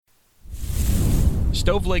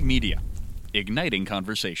Stoveleg Media, igniting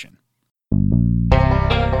conversation. I'm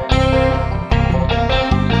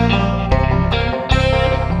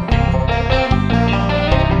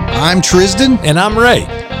Trizdon. And I'm Ray.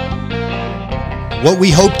 What we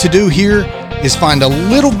hope to do here is find a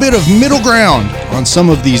little bit of middle ground on some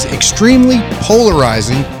of these extremely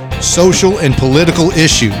polarizing social and political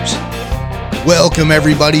issues. Welcome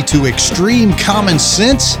everybody to Extreme Common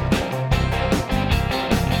Sense.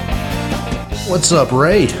 What's up,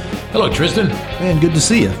 Ray? Hello, Trizdon. Man, good to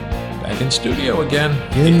see you. Back in studio again.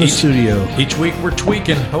 In the studio. Each week we're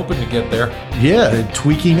tweaking, hoping to get there. Yeah,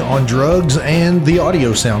 tweaking on drugs and the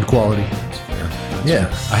audio sound quality. That's fair.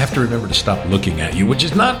 I have to remember to stop looking at you, which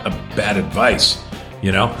is not a bad advice.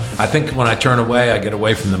 You know, I think when I turn away, I get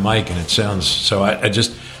away from the mic and it sounds, so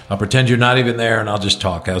I'll pretend you're not even there and I'll just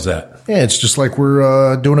talk. How's that? Yeah, it's just like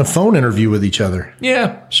we're doing a phone interview with each other.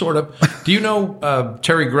 Yeah, sort of. Do you know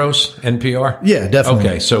Terry Gross, NPR? Yeah, definitely.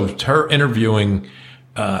 Okay, so her interviewing,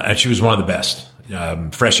 and she was one of the best,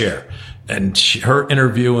 Fresh Air. And her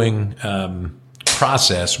interviewing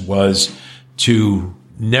process was to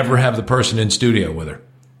never have the person in studio with her.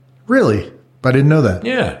 Really? I didn't know that.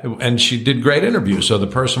 Yeah, and she did great interviews. So the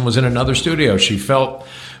person was in another studio. She felt,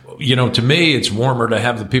 you know, to me, it's warmer to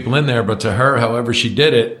have the people in there. But to her, however she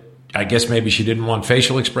did it, I guess maybe she didn't want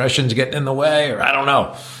facial expressions getting in the way, or I don't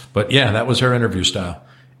know. But yeah, that was her interview style.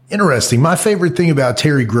 Interesting. My favorite thing about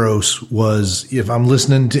Terry Gross was if I'm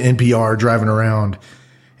listening to NPR driving around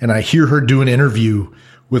and I hear her do an interview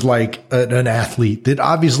with like an athlete that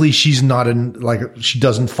obviously she's not she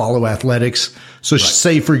doesn't follow athletics. So right.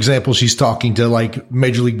 Say, for example, she's talking to like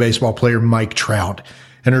Major League Baseball player Mike Trout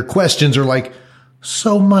and her questions are like,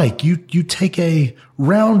 so Mike, you take a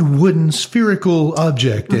round wooden spherical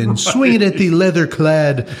object and swing it at the leather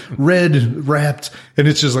clad red wrapped. And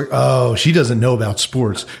it's just like, oh, she doesn't know about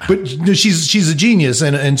sports, but she's a genius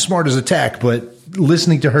and smart as a tack. But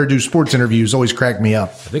listening to her do sports interviews always cracked me up.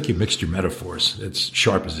 I think you mixed your metaphors. It's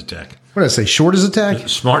sharp as a tack. What did I say? Short as a tack?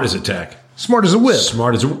 Smart as a tack. Smart as a whip.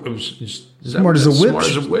 Smart as a whip. Smart as a whip. Smart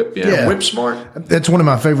as a whip. Yeah. Whip smart. That's one of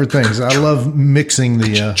my favorite things. I love mixing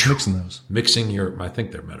those. I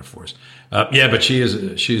think they're metaphors. But she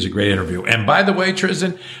is a great interview. And by the way,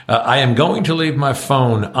 Trizdon, I am going to leave my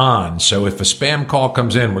phone on. So if a spam call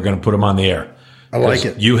comes in, we're going to put them on the air. I like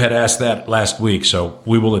it. You had asked that last week, so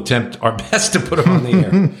we will attempt our best to put them on the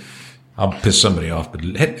air. I'll piss somebody off, but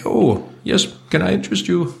hello, yes, can I interest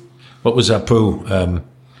you? What was that, Pooh?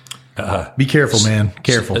 Be careful, man.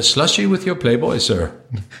 Careful. A slushy with your Playboy, sir.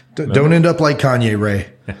 Don't end up like Kanye,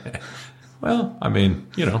 Ray. Well, I mean,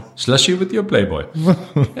 you know, slushy with your Playboy.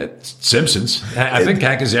 It's Simpsons. I think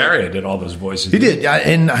Hank Azaria did all those voices. He did.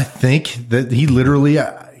 And I think that he literally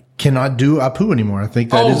cannot do Apu anymore. I think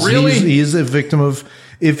that really? He is a victim of,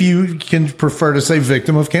 if you can prefer to say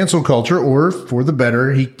victim of cancel culture, or for the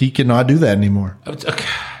better, he cannot do that anymore. Okay.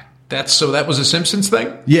 That was a Simpsons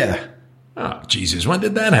thing? Yeah. Oh, Jesus. When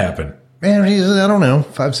did that happen? Man, I don't know,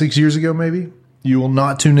 5-6 years ago, maybe. You will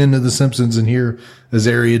not tune into The Simpsons and hear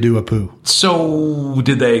Azaria do Apu. So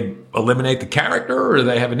did they eliminate the character, or do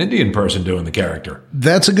they have an Indian person doing the character?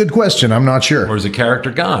 That's a good question. I'm not sure. Or is the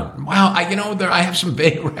character gone? Wow, I have some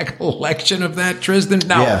vague recollection of that, Trizdon.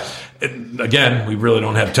 Now, again, we really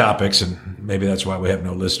don't have topics, and maybe that's why we have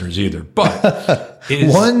no listeners either. But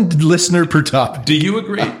one listener per topic. Do you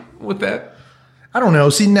agree with that? I don't know.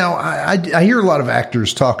 See, now I hear a lot of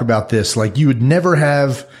actors talk about this. Like, you would never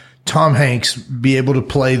have Tom Hanks be able to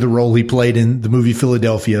play the role he played in the movie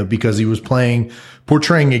Philadelphia because he was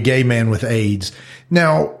portraying a gay man with AIDS.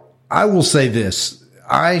 Now, I will say this.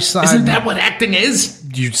 Isn't that what acting is?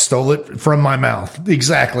 You stole it from my mouth.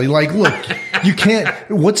 Exactly. Like, look, you can't,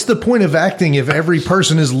 what's the point of acting if every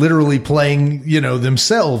person is literally playing,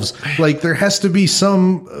 themselves? Like, there has to be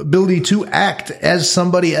some ability to act as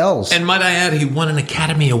somebody else. And might I add, he won an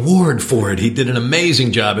Academy Award for it. He did an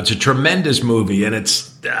amazing job. It's a tremendous movie, and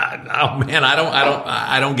it's,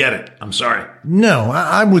 I don't get it. I'm sorry. No,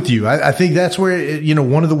 I'm with you. I think that's where,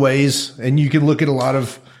 one of the ways, and you can look at a lot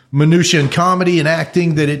of minutia in comedy and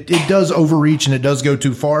acting, that it does overreach and it does go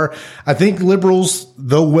too far. I think liberals,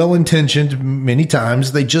 though well-intentioned many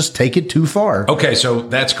times, they just take it too far. Okay, so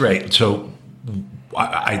that's great. So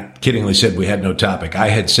I kiddingly said we had no topic. I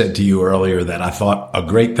had said to you earlier that I thought a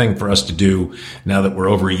great thing for us to do, now that we're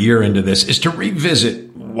over a year into this, is to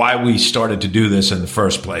revisit why we started to do this in the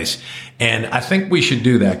first place. And I think we should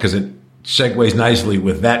do that because it segues nicely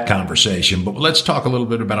with that conversation. But let's talk a little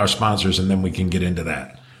bit about our sponsors, and then we can get into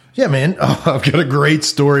that. Yeah, man. Oh, I've got a great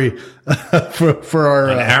story for our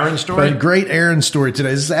Aaron story. A great Aaron story today.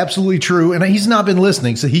 This is absolutely true, and he's not been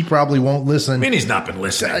listening, so he probably won't listen. I mean, he's not been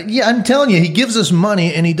listening. Yeah, I'm telling you, he gives us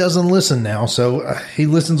money and he doesn't listen now. So he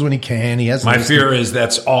listens when he can. He has. My fear is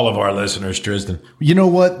that's all of our listeners, Trizdon. You know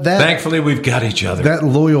what? Thankfully, we've got each other. That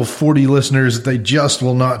loyal 40 listeners, they just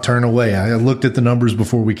will not turn away. I looked at the numbers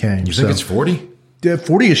before we came. You think it's 40? Yeah,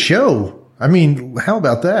 40 a show. I mean, how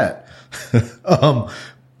about that?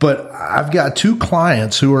 But I've got 2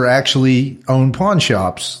 clients who are actually own pawn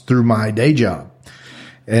shops through my day job.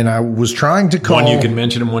 And I was trying to call. One you can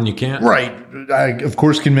mention and one you can't. Right. I, of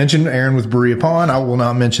course, can mention Aaron with Berea Pawn. I will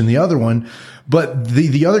not mention the other one. But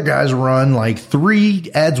the other guys run like 3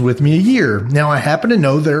 ads with me a year. Now, I happen to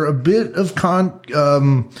know they're a bit of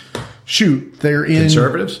they're in.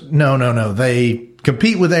 Conservatives? No. They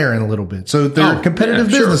compete with Aaron a little bit. So they're competitive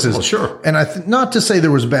businesses. Well, sure. And not to say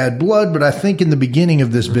there was bad blood, but I think in the beginning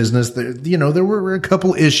of this business, there were a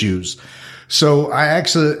couple issues. So I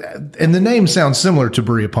actually, and the name sounds similar to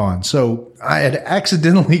Berea Pawn. So I had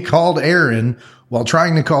accidentally called Aaron while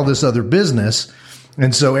trying to call this other business.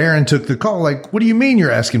 And so Aaron took the call, like, what do you mean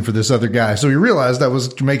you're asking for this other guy? So he realized I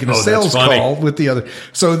was making a sales call with the other.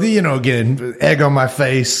 So again, egg on my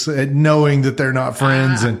face, knowing that they're not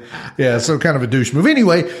friends. And yeah, so kind of a douche move.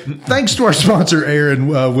 Anyway, thanks to our sponsor, Aaron,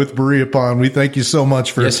 with Berea Pawn. We thank you so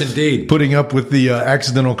much for putting up with the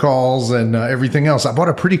accidental calls and everything else. I bought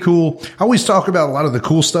a pretty cool, I always talk about a lot of the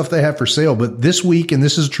cool stuff they have for sale, but this week, and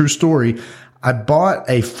this is a true story, I bought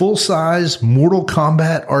a full-size Mortal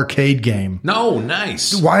Kombat arcade game. No,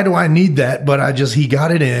 nice. Why do I need that? But he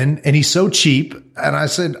got it in, and he's so cheap. And I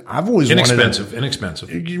said, I've always wanted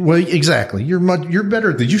inexpensive. Well, exactly. You're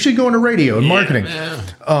better at this. You should go into radio and marketing.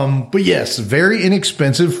 Yeah. But yes, very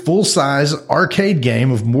inexpensive, full-size arcade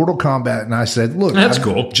game of Mortal Kombat. And I said, look, that's I'm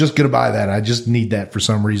cool. Just going to buy that. I just need that for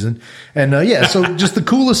some reason. And so just the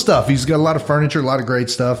coolest stuff. He's got a lot of furniture, a lot of great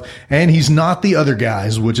stuff. And he's not the other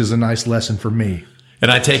guys, which is a nice lesson for me.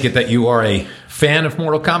 And I take it that you are a fan of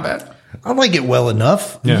Mortal Kombat? I like it well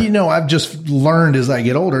enough. Yeah. I've just learned as I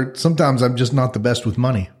get older, sometimes I'm just not the best with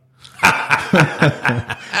money. But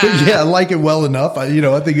yeah, I like it well enough. I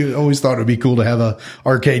think I always thought it would be cool to have a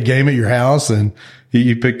arcade game at your house, and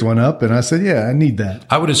you picked one up, and I said, yeah, I need that.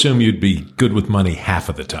 I would assume you'd be good with money half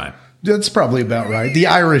of the time. That's probably about right. The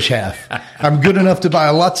Irish half. I'm good enough to buy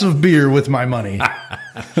lots of beer with my money.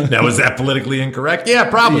 Now, is that politically incorrect? Yeah,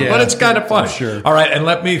 probably, but it's kind of funny. Sure. All right, and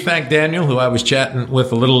let me thank Daniel, who I was chatting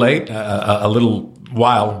with a little late, a little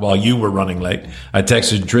while you were running late. I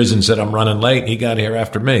texted Trizdon and said, I'm running late. He got here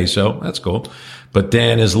after me, so that's cool. But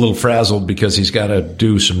Dan is a little frazzled because he's got to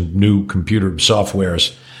do some new computer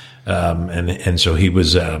softwares. And so he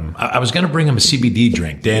was, I was going to bring him a CBD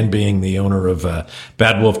drink, Dan being the owner of,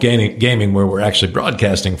 Bad Wolf Gaming, where we're actually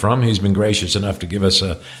broadcasting from. He's been gracious enough to give us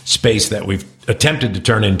a space that we've attempted to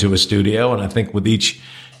turn into a studio. And I think with each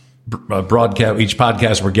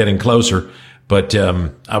podcast, we're getting closer. But,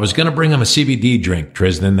 I was going to bring him a CBD drink,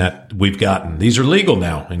 Trizdon, that we've gotten. These are legal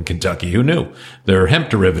now in Kentucky. Who knew? They're hemp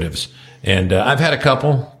derivatives. And I've had a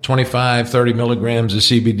couple, 25, 30 milligrams of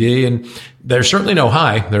CBD, and they're certainly no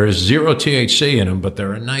high. There is 0 THC in them, but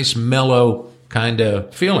they're a nice, mellow kind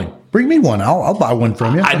of feeling. Bring me one. I'll buy one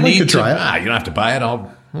from you. I need to try it. You don't have to buy it.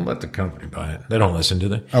 I'll let the company buy it. They don't listen, do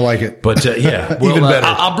they? I like it. But yeah, even better.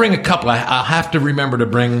 I'll bring a couple. I'll have to remember to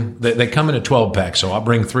bring. They come in a 12-pack, so I'll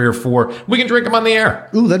bring 3 or 4. We can drink them on the air.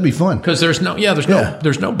 Ooh, that'd be fun. Because there's no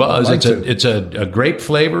buzz. It's a grape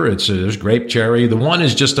flavor. There's grape cherry. The one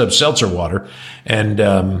is just a seltzer water, and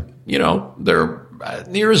they're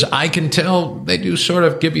near as I can tell, they do sort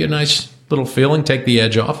of give you a nice little feeling, take the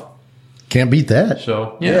edge off. Can't beat that.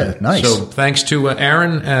 So yeah, nice. So thanks to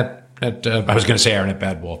Aaron at I was going to say Aaron at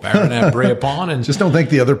Bad Wolf, Aaron at Berea Pawn, and just don't thank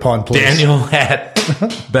the other pawn place. Daniel at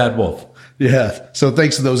Bad Wolf. Yeah. So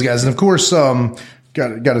thanks to those guys, and of course, got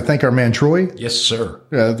to thank our man Troy. Yes, sir.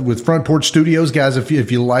 With Front Porch Studios, guys.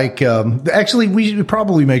 If you like, actually, it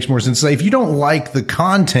probably makes more sense to say if you don't like the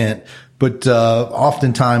content, but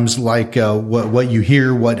oftentimes like what you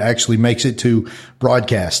hear, what actually makes it to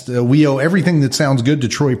broadcast. We owe everything that sounds good to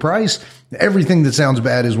Troy Price. Everything that sounds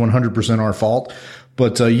bad is 100% our fault.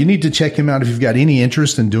 But you need to check him out if you've got any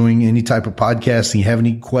interest in doing any type of podcasting, you have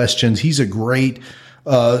any questions. He's a great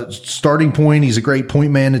starting point. He's a great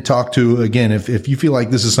point man to talk to. Again, if you feel like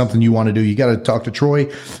this is something you want to do, you got to talk to Troy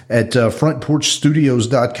at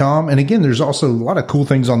frontporchstudios.com. And again, there's also a lot of cool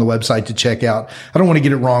things on the website to check out. I don't want to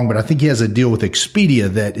get it wrong, but I think he has a deal with Expedia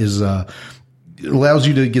that is allows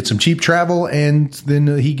you to get some cheap travel, and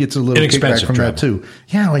then he gets a little kickback from that too.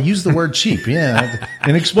 Yeah, I use the word cheap. Yeah,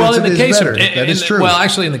 inexpensive is better. That is true. Well,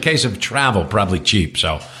 actually, in the case of travel, probably cheap.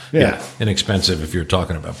 So yeah, inexpensive if you're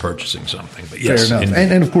talking about purchasing something. But yes, fair enough.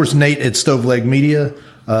 And of course, Nate at Stoveleg Media.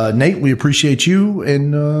 Nate, we appreciate you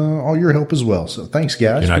and all your help as well. So thanks,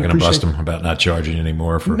 guys. You're not going to bust him about not charging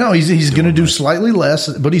anymore for. No, he's going to do slightly less,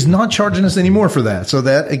 but he's not charging us anymore for that. So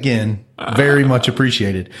that again, very much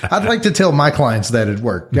appreciated. I'd like to tell my clients that at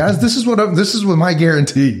work, guys. This is what my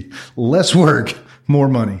guarantee: less work, more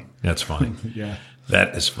money. That's funny. Yeah.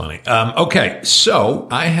 That is funny. Okay, so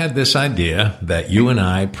I had this idea that you and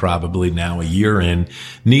I probably now a year in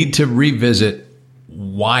need to revisit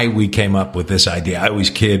why we came up with this idea. I always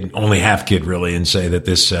only half kid really, and say that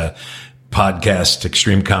this podcast,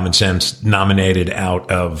 Extreme Common Sense, nominated? No,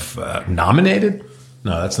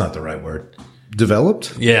 that's not the right word.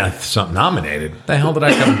 Developed? Yeah, something nominated. The hell did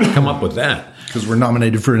I come up with that? Because we're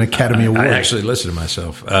nominated for an Academy Award. I actually listened to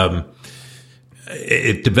myself.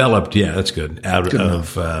 It developed, yeah, that's good, out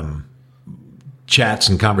of chats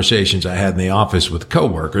and conversations I had in the office with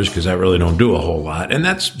coworkers, because I really don't do a whole lot. And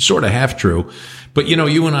that's sort of half true. But,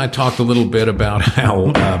 you and I talked a little bit about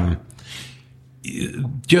how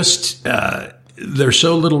there's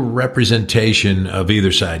so little representation of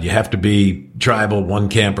either side. You have to be tribal, one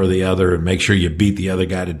camp or the other, and make sure you beat the other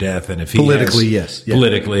guy to death. And if he politically, yes, yeah.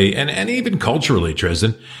 Politically, and even culturally,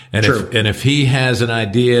 Trizdon. And sure. if he has an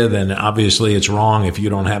idea, then obviously it's wrong if you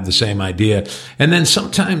don't have the same idea. And then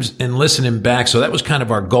sometimes in listening back, so that was kind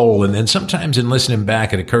of our goal. And then sometimes in listening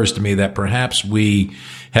back, it occurs to me that perhaps we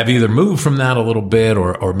have either moved from that a little bit,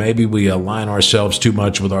 or maybe we align ourselves too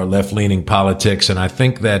much with our left-leaning politics. And I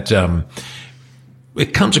think that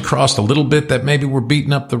it comes across a little bit that maybe we're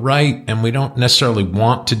beating up the right, and we don't necessarily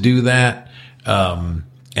want to do that.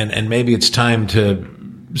 And maybe it's time to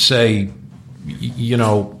say,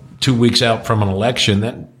 2 weeks out from an election,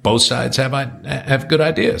 that both sides have good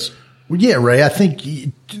ideas. Well, yeah, Ray, I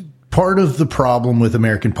think part of the problem with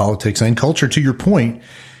American politics and culture, to your point,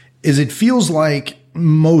 is it feels like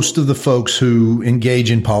most of the folks who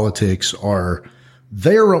engage in politics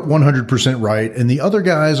they're 100% right, and the other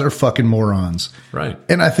guys are fucking morons. Right.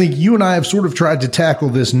 And I think you and I have sort of tried to tackle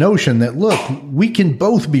this notion that, look, we can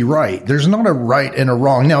both be right. There's not a right and a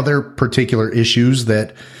wrong. Now, there are particular issues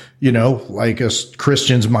that, like us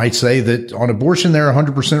Christians might say that on abortion, they're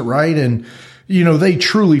 100% right. And, they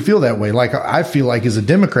truly feel that way. Like I feel like as a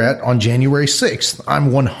Democrat on January 6th,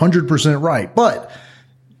 I'm 100% right. But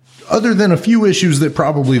other than a few issues that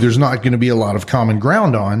probably there's not going to be a lot of common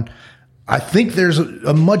ground on, I think there's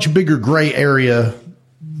a much bigger gray area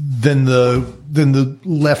than the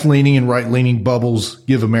left-leaning and right-leaning bubbles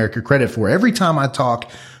give America credit for. Every time I talk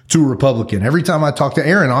to a Republican, every time I talk to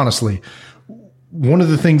Aaron, honestly, one of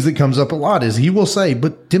the things that comes up a lot is he will say,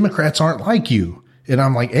 but Democrats aren't like you. And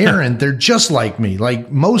I'm like, Aaron, they're just like me.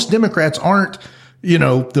 Like most Democrats aren't,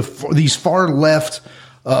 these far left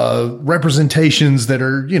representations that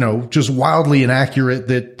are, just wildly inaccurate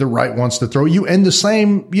that the right wants to throw you. And the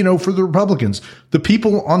same, for the Republicans.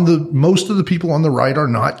 Most of the people on the right are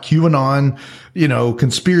not QAnon,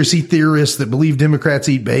 conspiracy theorists that believe Democrats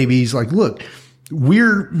eat babies. Like, look,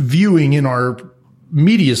 we're viewing in our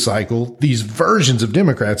media cycle these versions of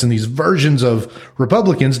Democrats and these versions of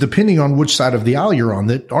Republicans, depending on which side of the aisle you're on,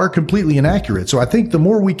 that are completely inaccurate. So I think the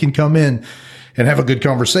more we can come in and have a good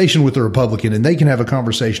conversation with the Republican, and they can have a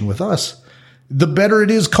conversation with us, the better it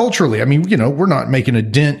is culturally. I mean, we're not making a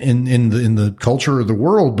dent in the culture of the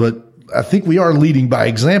world, but I think we are leading by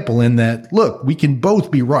example in that, look, we can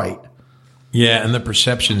both be right. Yeah, and the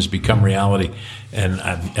perceptions become reality. And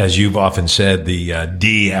as you've often said, the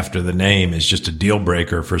D after the name is just a deal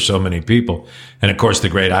breaker for so many people. And of course, the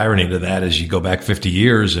great irony to that is you go back 50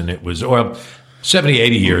 years and it was, 70,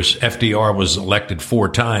 80 years, FDR was elected 4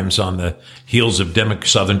 times on the heels of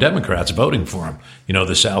Southern Democrats voting for him.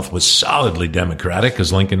 The South was solidly Democratic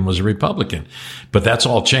because Lincoln was a Republican. But that's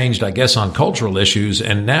all changed, I guess, on cultural issues.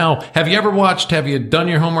 And now, have you done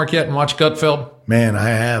your homework yet and watched Gutfeld? Man, I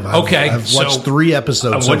have. I've watched 3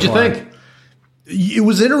 episodes. What'd you think? It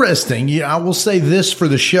was interesting. I will say this for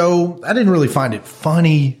the show. I didn't really find it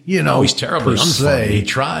funny, he's terribly unfunny. He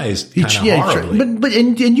tries kind of horribly. But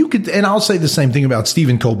you could, and I'll say the same thing about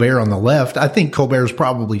Stephen Colbert on the left. I think Colbert's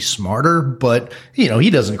probably smarter, but he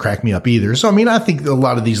doesn't crack me up either. So, I think a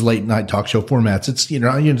lot of these late night talk show formats, it's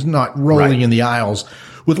not rolling in the aisles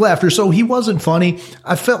with laughter. So he wasn't funny.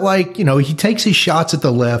 I felt like, he takes his shots at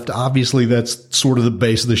the left. Obviously that's sort of the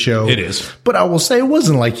base of the show. It is. But I will say it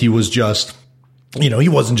wasn't like he was just, he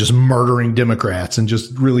wasn't just murdering Democrats and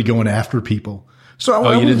just really going after people.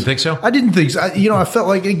 So you didn't think so? I didn't think so. I felt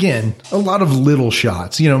like, again, a lot of little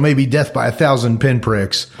shots, maybe death by 1,000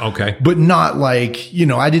 pinpricks. Okay. But not like,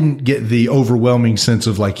 I didn't get the overwhelming sense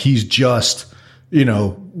of like he's just,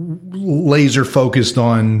 laser focused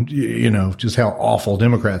on, just how awful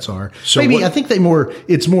Democrats are. So maybe I think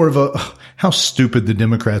it's more of a how stupid the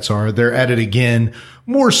Democrats are. They're at it again,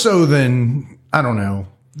 more so than, I don't know,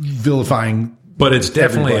 vilifying. But it's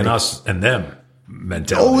definitely everybody. an us and them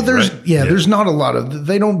mentality. There's not a lot of,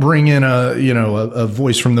 they don't bring in a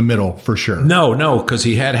voice from the middle for sure. No, because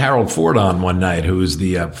he had Harold Ford on one night, who is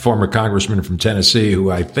the former congressman from Tennessee,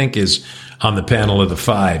 who I think is on the panel of the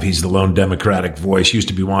five. He's the lone Democratic voice. Used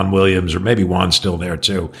to be Juan Williams, or maybe Juan's still there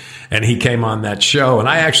too. And he came on that show, and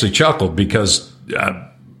I actually chuckled because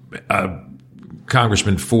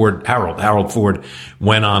Congressman Ford, Harold Ford,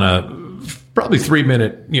 went on a probably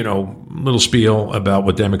 3-minute, little spiel about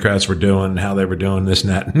what Democrats were doing, how they were doing this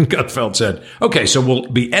and that. And Gutfeld said, okay, so we'll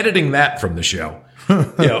be editing that from the show.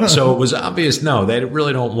 So it was obvious, no, they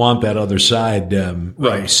really don't want that other side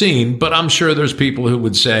seen. But I'm sure there's people who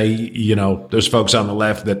would say, there's folks on the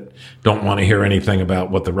left that don't want to hear anything about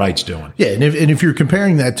what the right's doing. Yeah, and if you're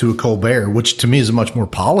comparing that to a Colbert, which to me is a much more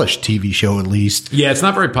polished TV show, at least. Yeah, it's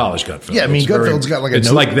not very polished, Gutfeld. Yeah, I mean, Gutfeld's got like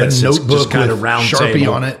a like this. notebook it's just kind with of round Sharpie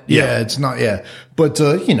table on it. Yeah, it's not. Yeah, but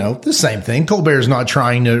the same thing. Colbert's not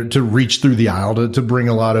trying to reach through the aisle to bring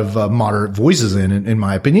a lot of moderate voices in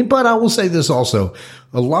my opinion. But I will say this also: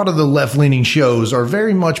 a lot of the left-leaning shows are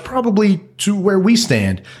very much probably to where we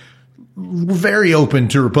stand. Very open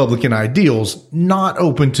to Republican ideals, not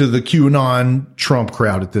open to the QAnon Trump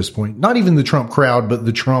crowd at this point. Not even the Trump crowd, but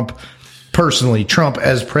the Trump personally, Trump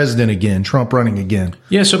as president again, Trump running again.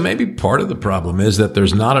 Yeah, so maybe part of the problem is that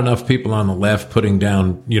there's not enough people on the left putting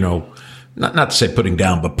down, not to say putting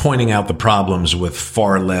down, but pointing out the problems with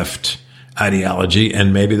far left ideology.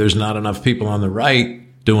 And maybe there's not enough people on the right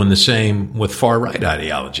doing the same with far right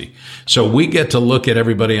ideology. So we get to look at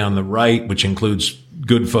everybody on the right, which includes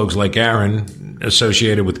good folks like Aaron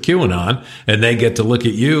associated with QAnon, and they get to look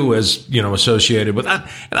at you as, associated with that.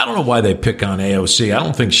 And I don't know why they pick on AOC. I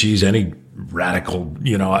don't think she's any radical,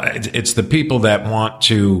 it's the people that want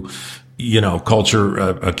to,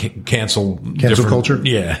 culture, cancel culture.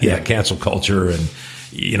 Yeah. Cancel culture. And,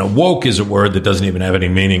 woke is a word that doesn't even have any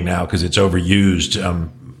meaning now because it's overused.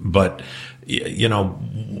 But the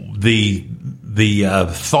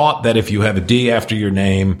thought that if you have a D after your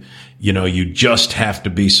name, you just have to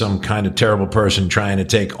be some kind of terrible person trying to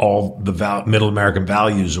take all the middle American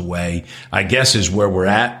values away, I guess is where we're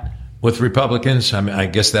at with Republicans. I mean, I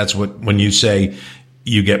guess that's when you say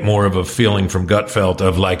you get more of a feeling from Gutfeld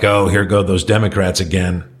of like, oh, here go those Democrats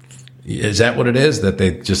again. Is that what it is? That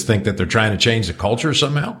they just think that they're trying to change the culture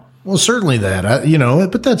somehow? Well, certainly that,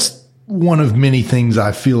 but that's one of many things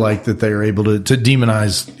I feel like that they are able to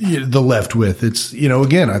demonize the left with. It's,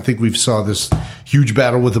 again, I think we've saw this huge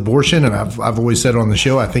battle with abortion, and I've always said on the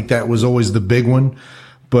show, I think that was always the big one.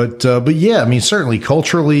 But yeah, I mean, certainly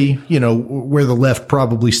culturally, where the left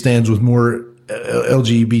probably stands with more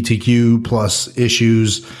LGBTQ plus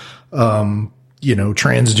issues,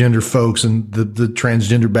 transgender folks and the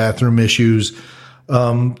transgender bathroom issues,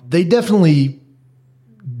 they definitely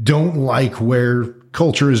don't like where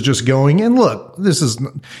culture is just going. And look,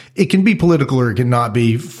 it can be political or it can not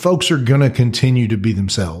be. Folks are going to continue to be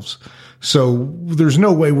themselves. So there's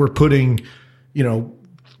no way we're putting,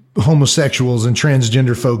 homosexuals and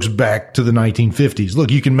transgender folks back to the 1950s.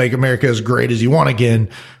 Look, you can make America as great as you want again.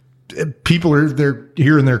 People they're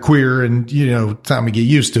hearing they're queer and, time to get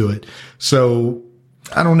used to it. So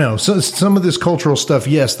I don't know. So some of this cultural stuff,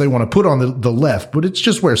 yes, they want to put on the left, but it's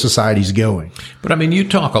just where society's going. But I mean, you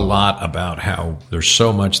talk a lot about how there's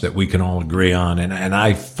so much that we can all agree on, and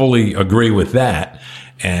I fully agree with that.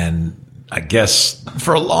 And I guess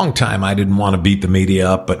for a long time I didn't want to beat the media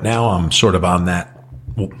up, but now I'm sort of on that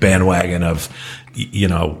bandwagon of,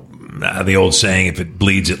 the old saying, if it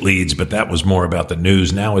bleeds, it leads, but that was more about the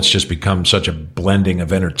news. Now it's just become such a blending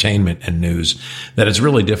of entertainment and news that it's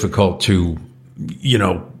really difficult to,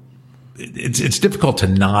 it's difficult to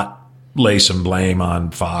not lay some blame on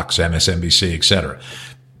Fox, MSNBC, et cetera.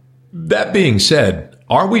 That being said,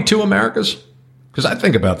 are we two Americas? Because I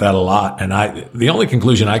think about that a lot, and the only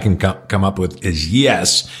conclusion I can come up with is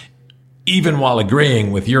yes, even while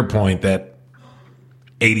agreeing with your point that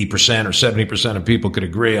 80% or 70% of people could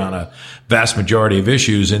agree on a vast majority of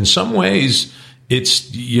issues. In some ways,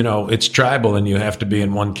 it's tribal, and you have to be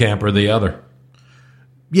in one camp or the other.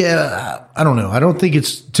 Yeah, I don't know. I don't think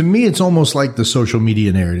to me, it's almost like the social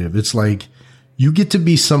media narrative. It's like You get to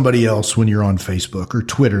be somebody else when you're on Facebook or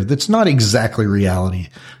Twitter. That's not exactly reality.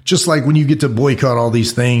 Just like when you get to boycott all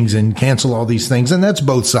these things and cancel all these things. And that's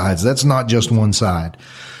both sides. That's not just one side.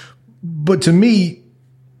 But to me,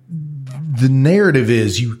 the narrative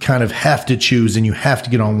is you kind of have to choose and you have to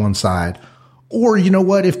get on one side. Or you know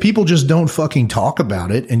what? If people just don't fucking talk about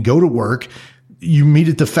it and go to work, you meet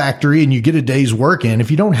at the factory and you get a day's work in. If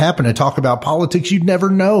you don't happen to talk about politics, you'd never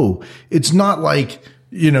know. It's not like,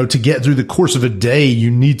 you know, to get through the course of a day,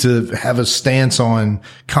 you need to have a stance on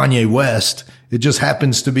Kanye West. It just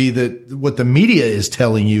happens to be that what the media is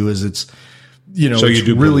telling you is it's, you know, so it's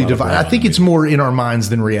you really divided. I think it's more in our minds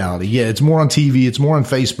than reality. Yeah, it's more on TV. It's more on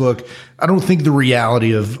Facebook. I don't think the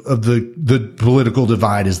reality of the political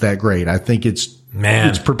divide is that great. I think it's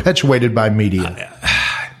perpetuated by media.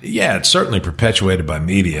 Yeah, it's certainly perpetuated by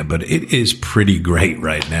media, but it is pretty great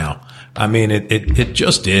right now. I mean, it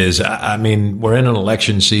just is. I mean, we're in an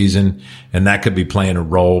election season and that could be playing a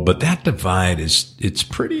role, but that divide it's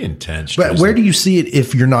pretty intense. But where do you see it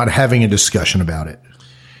if you're not having a discussion about it?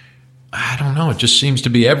 I don't know. It just seems to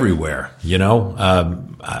be everywhere, you know?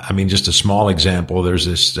 I mean, just a small example. There's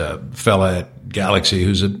this fella at Galaxy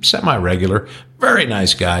who's a semi-regular, very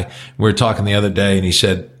nice guy. We were talking the other day and he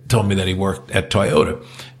told me that he worked at Toyota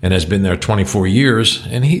and has been there 24 years.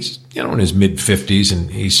 And he's, you know, in his mid 50s.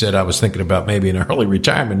 And he said, I was thinking about maybe an early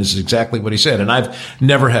retirement. This is exactly what he said. And I've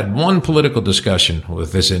never had one political discussion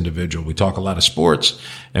with this individual. We talk a lot of sports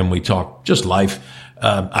and we talk just life.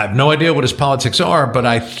 I have no idea what his politics are, but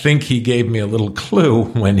I think he gave me a little clue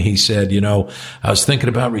when he said, you know, I was thinking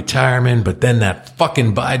about retirement, but then that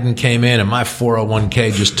fucking Biden came in and my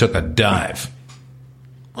 401k just took a dive.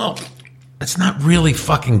 Well, it's not really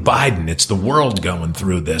fucking Biden. It's the world going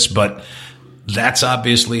through this, but that's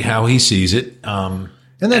obviously how he sees it.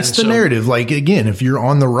 And that's the narrative. Like, again, if you're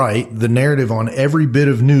on the right, the narrative on every bit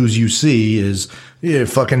of news you see is, yeah,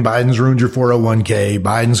 fucking Biden's ruined your 401k.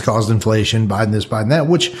 Biden's caused inflation. Biden this, Biden that,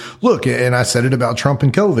 which, look, and I said it about Trump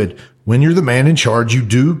and COVID. When you're the man in charge, you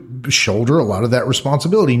do shoulder a lot of that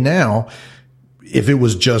responsibility. Now, if it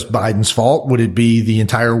was just Biden's fault, would it be the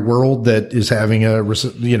entire world that is having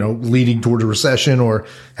leading toward a recession or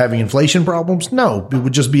having inflation problems? No, it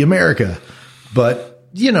would just be America. But,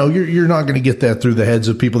 you know, you're not going to get that through the heads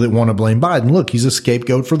of people that want to blame Biden. Look, he's a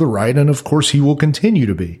scapegoat for the right. And of course he will continue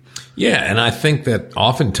to be. Yeah. And I think that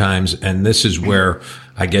oftentimes, and this is where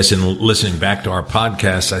I guess in listening back to our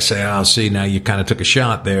podcast, I say, oh, see, now you kind of took a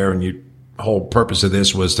shot there and the whole purpose of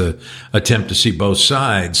this was to attempt to see both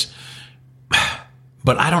sides.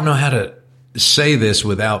 But I don't know how to say this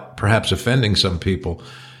without perhaps offending some people.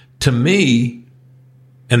 To me,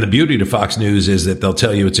 and the beauty to Fox News is that they'll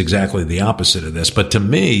tell you it's exactly the opposite of this. But to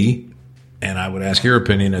me, and I would ask your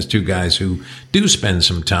opinion as two guys who do spend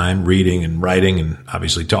some time reading and writing and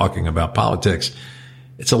obviously talking about politics,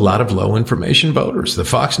 it's a lot of low information voters. The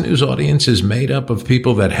Fox News audience is made up of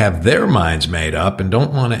people that have their minds made up and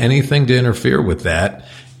don't want anything to interfere with that.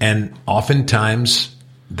 And oftentimes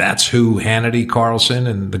that's who Hannity, Carlson,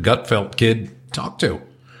 and the Gutfeld kid talk to.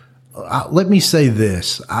 Let me say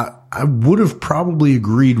this. I would have probably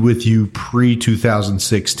agreed with you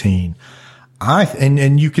pre-2016.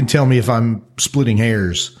 And you can tell me if I'm splitting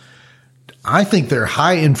hairs. I think they're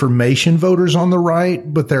high information voters on the right,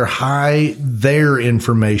 but they're high their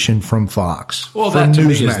information from Fox. Well, that to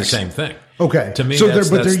me is the same thing. Okay. To me, so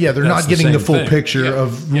they're not getting the full picture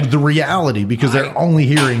of the reality because they're only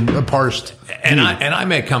hearing a parsed. And I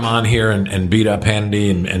may come on here and beat up Hannity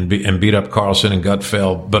and beat up Carlson and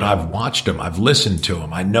Gutfeld, but I've watched them. I've listened to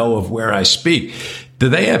them. I know of where I speak. Do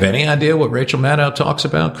they have any idea what Rachel Maddow talks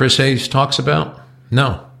about? Chris Hayes talks about?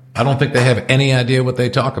 No. I don't think they have any idea what they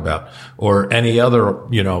talk about or any other,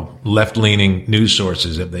 left-leaning news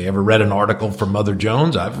sources. Have they ever read an article from Mother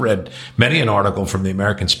Jones? I've read many an article from the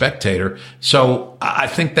American Spectator. So I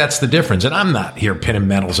think that's the difference. And I'm not here pinning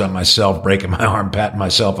medals on myself, breaking my arm, patting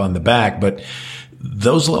myself on the back. But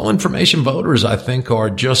those low information voters, I think, are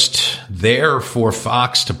just there for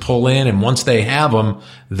Fox to pull in. And once they have them,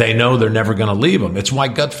 they know they're never going to leave them. It's why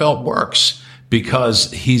Gutfeld works. Because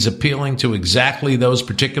he's appealing to exactly those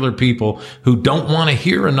particular people who don't want to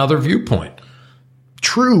hear another viewpoint.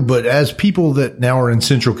 True, but as people that now are in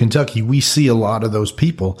Central Kentucky, we see a lot of those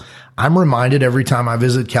people. I'm reminded every time I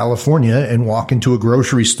visit California and walk into a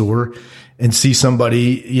grocery store and see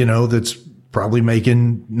somebody, that's probably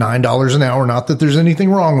making $9 an hour. Not that there's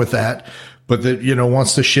anything wrong with that, but that,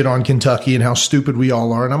 wants to shit on Kentucky and how stupid we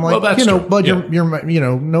all are. And I'm like, Well, that's true. Bud, Yeah.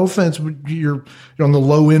 you're, no offense, but you're on the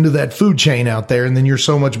low end of that food chain out there. And then you're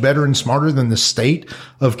so much better and smarter than the state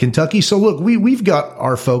of Kentucky. So look, we've got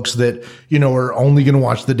our folks that, are only going to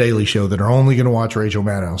watch The Daily Show, that are only going to watch Rachel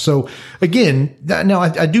Maddow. So again,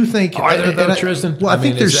 I do think, Are there though, Trizdon? Well, I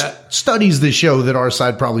think there's studies that show that our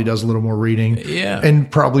side probably does a little more reading. Yeah.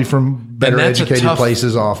 And probably from better educated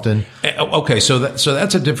places often. Okay, so that's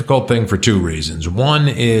a difficult thing for two reasons. One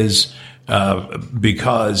is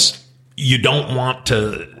because you don't want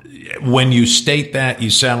to. When you state that, you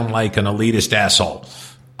sound like an elitist asshole.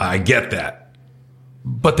 I get that,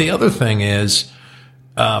 but the other thing is,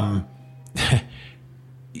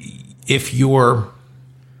 if you're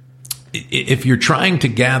trying to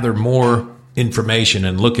gather more information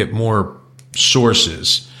and look at more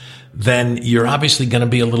sources, then you're obviously going to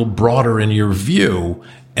be a little broader in your view,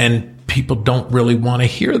 and people don't really want to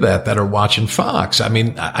hear that are watching Fox. I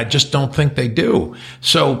mean, I just don't think they do.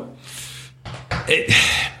 So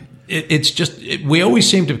it's just, we always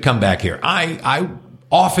seem to come back here. I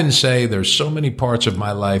often say there's so many parts of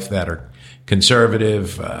my life that are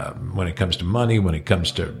conservative, when it comes to money, when it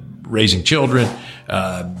comes to raising children,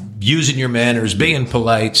 using your manners, being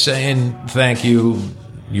polite, saying thank you,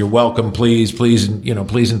 you're welcome, please, and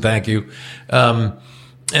please and thank you.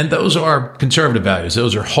 And those are conservative values.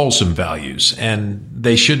 Those are wholesome values, and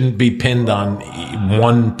they shouldn't be pinned on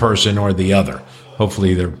one person or the other.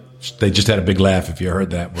 Hopefully they just had a big laugh if you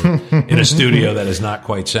heard that. We're in a studio that is not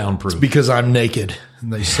quite soundproof. It's because I'm naked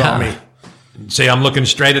and they saw me. See, I'm looking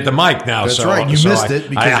straight at the mic now. That's right. You missed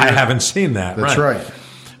it. I haven't seen that. That's right.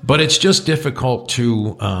 But it's just difficult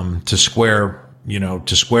to square,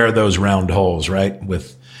 to square those round holes, right?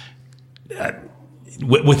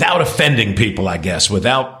 Without offending people, I guess,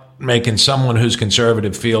 without making someone who's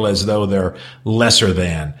conservative feel as though they're lesser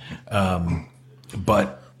than.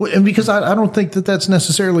 But and because I don't think that that's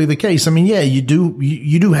necessarily the case. I mean, yeah, you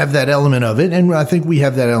do have that element of it, and I think we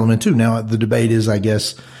have that element too. Now the debate is, I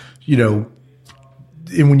guess,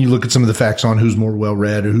 and when you look at some of the facts on who's more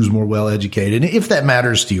well-read or who's more well-educated, if that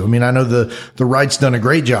matters to you. I mean, I know the right's done a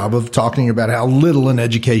great job of talking about how little an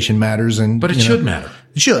education matters, but it should matter.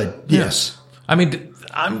 It should, yes. I mean,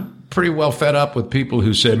 I'm pretty well fed up with people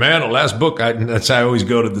who say, man, the last book, I always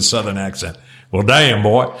go to the Southern accent. Well, damn,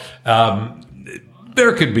 boy. There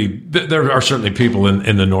are certainly people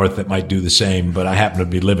in the North that might do the same, but I happen to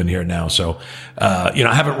be living here now. So, I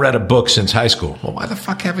haven't read a book since high school. Well, why the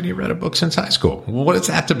fuck haven't you read a book since high school? What is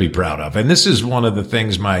that to be proud of? And this is one of the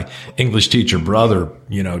things my English teacher brother,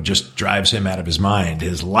 just drives him out of his mind.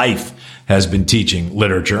 His life has been teaching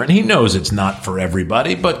literature, and he knows it's not for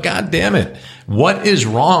everybody, but God damn it. What is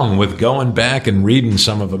wrong with going back and reading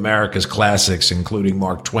some of America's classics, including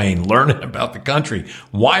Mark Twain, learning about the country?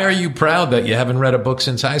 Why are you proud that you haven't read a book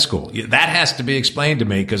since high school? That has to be explained to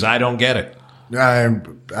me, because I don't get it.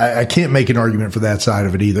 I can't make an argument for that side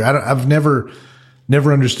of it either. I've never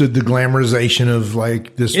understood the glamorization of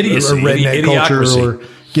like this Idiocy, redneck culture,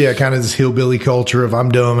 idiocracy. or kind of this hillbilly culture of I'm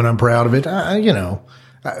dumb and I'm proud of it.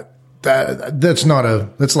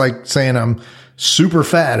 That's like saying I'm super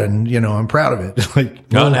fat and I'm proud of it. Like,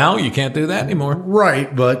 now you can't do that anymore,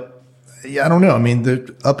 right? But I don't know. I mean,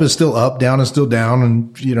 the up is still up, down is still down,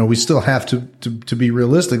 and we still have to be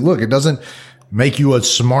realistic. Look, it doesn't make you a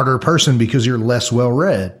smarter person because you're less well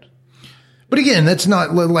read. But again, that's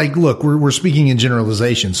not like, look, we're speaking in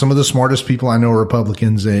generalization. Some of the smartest people I know are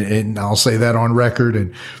Republicans, and I'll say that on record.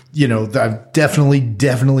 And, I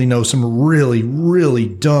definitely know some really, really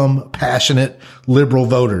dumb, passionate liberal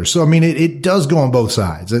voters. So, I mean, it does go on both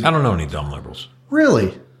sides. I don't know any dumb liberals.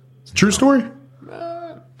 Really? True story?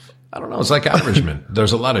 I don't know. It's like Irishmen.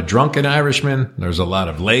 There's a lot of drunken Irishmen. There's a lot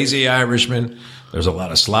of lazy Irishmen. There's a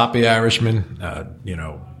lot of sloppy Irishmen.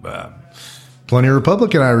 Plenty of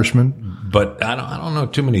Republican Irishmen. But I don't know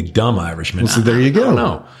too many dumb Irishmen. Well, so there you go. I don't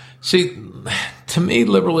know. See, to me,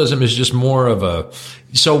 liberalism is just more of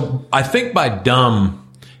so I think by dumb,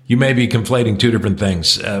 you may be conflating two different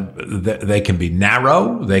things. They can be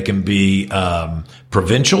narrow. They can be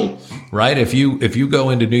provincial, right? If you go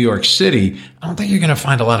into New York City, I don't think you're going to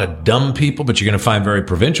find a lot of dumb people, but you're going to find very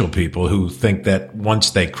provincial people who think that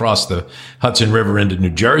once they cross the Hudson River into New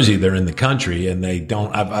Jersey, they're in the country, and they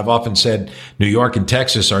don't. I've often said New York and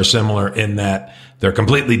Texas are similar in that they're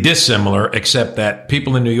completely dissimilar, except that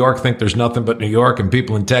people in New York think there's nothing but New York, and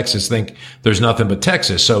people in Texas think there's nothing but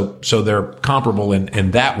Texas. So they're comparable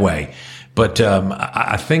in that way. But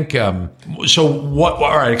I think so. What?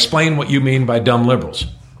 All right, explain what you mean by dumb liberals.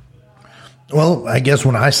 Well, I guess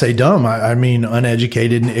when I say dumb, I mean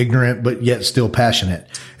uneducated and ignorant, but yet still passionate.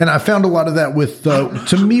 And I found a lot of that with,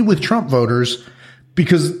 to me, with Trump voters,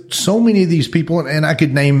 because so many of these people, and I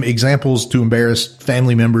could name examples to embarrass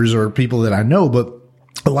family members or people that I know, but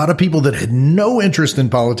a lot of people that had no interest in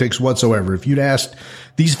politics whatsoever. If you'd asked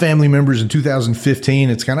these family members in 2015,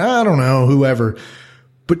 it's kind of, I don't know, whoever.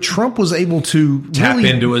 But Trump was able to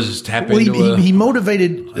he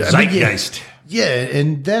motivated zeitgeist. Yeah,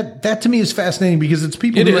 and that to me is fascinating because it's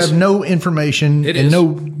people who have no information and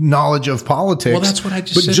no knowledge of politics. Well, that's what I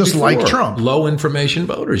just said just before. like Trump. Low information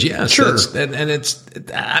voters, yes. Sure.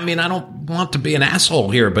 I mean, I don't want to be an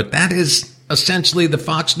asshole here, but that is essentially the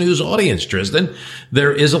Fox News audience, Trizdon.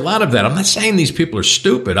 There is a lot of that. I'm not saying these people are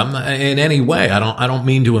stupid. I'm not in any way. I don't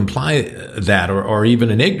mean to imply that or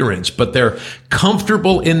even an ignorance, but they're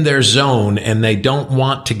comfortable in their zone and they don't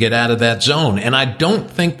want to get out of that zone. And I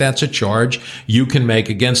don't think that's a charge you can make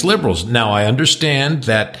against liberals. Now, I understand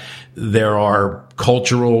that there are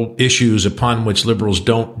cultural issues upon which liberals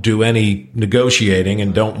don't do any negotiating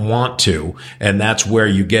and don't want to, and that's where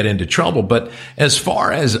you get into trouble. But as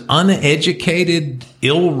far as uneducated,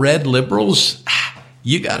 ill-read liberals,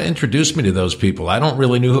 you got to introduce me to those people. I don't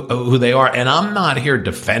really know who they are, and I'm not here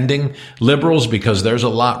defending liberals because there's a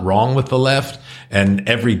lot wrong with the left, and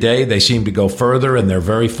every day they seem to go further, and they're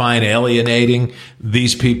very fine alienating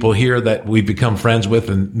these people here that we've become friends with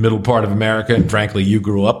in the middle part of America, and frankly, you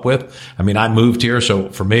grew up with. I mean, I moved here, so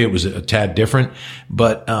for me, it was a tad different,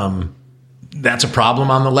 but that's a problem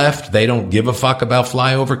on the left. They don't give a fuck about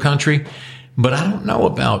flyover country, but I don't know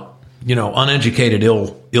about uneducated,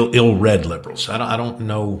 ill-read liberals. I don't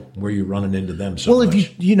know where you're running into them so much.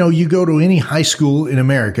 If you go to any high school in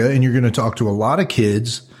America and you're going to talk to a lot of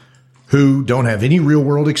kids who don't have any real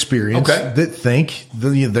world experience that think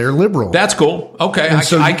they're liberal. That's cool. Okay.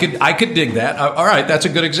 I could dig that. All right. That's a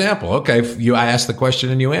good example. Okay. I asked the question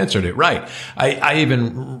and you answered it. Right.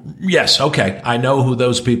 Yes. Okay. I know who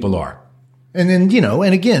those people are. And then,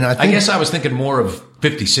 and again, I guess I was thinking more of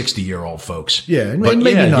 50, 60-year-old folks. Yeah. And but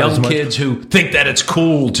maybe not young kids who think that it's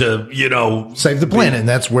cool to, save the planet. And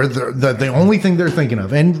that's where the only thing they're thinking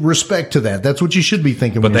of. And respect to that. That's what you should be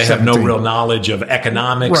thinking. But they have no real knowledge of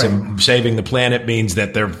economics, and saving the planet means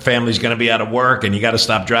that their family's going to be out of work and you got to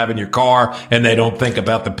stop driving your car, and they don't think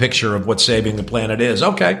about the picture of what saving the planet is.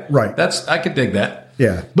 Okay. Right. I could dig that.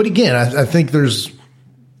 Yeah. But again, I think there's,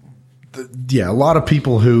 a lot of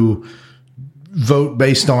people who vote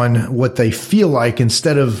based on what they feel like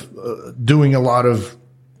instead of doing a lot of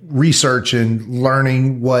research and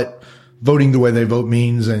learning what voting the way they vote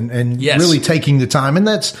means and really taking the time. And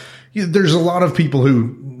there's a lot of people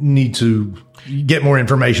who need to get more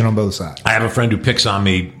information on both sides. I have a friend who picks on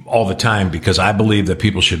me all the time because I believe that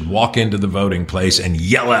people should walk into the voting place and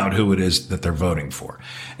yell out who it is that they're voting for.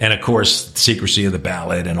 And of course, secrecy of the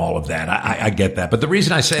ballot and all of that. I get that. But the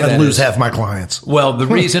reason I say that I'd lose half my clients. Well, the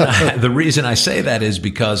reason I say that is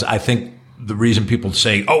because I think the reason people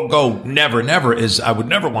say, oh, go, never, never, is I would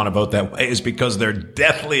never want to vote that way, is because they're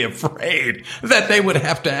deathly afraid that they would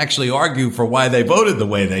have to actually argue for why they voted the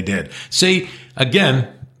way they did. See,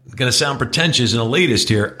 again, going to sound pretentious and elitist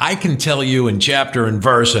here. I can tell you in chapter and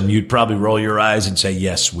verse, and you'd probably roll your eyes and say,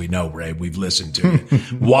 yes, we know, Ray, we've listened to you,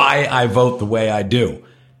 why I vote the way I do.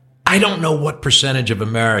 I don't know what percentage of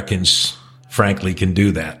Americans, frankly, can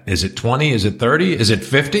do that. Is it 20? Is it 30? Is it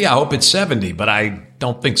 50? I hope it's 70, but I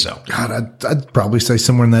don't think so. God, I'd probably say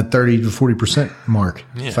somewhere in that 30 to 40% mark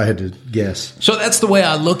if I had to guess. So that's the way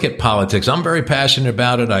I look at politics. I'm very passionate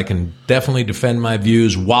about it. I can definitely defend my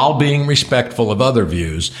views while being respectful of other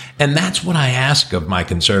views. And that's what I ask of my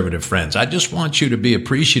conservative friends. I just want you to be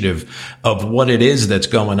appreciative of what it is that's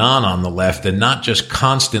going on the left and not just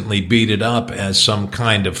constantly beat it up as some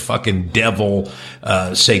kind of fucking devil,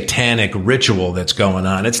 satanic ritual that's going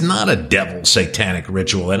on. It's not a devil satanic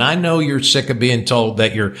ritual. And I know you're sick of being told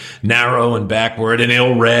that you're narrow and backward and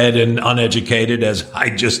ill-read and uneducated, as I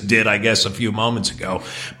just did, I guess, a few moments ago.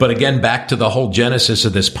 But again, back to the whole genesis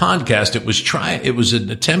of this podcast, it was an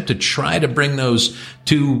attempt to try to bring those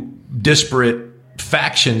two disparate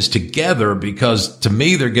factions together, because to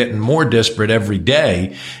me, they're getting more disparate every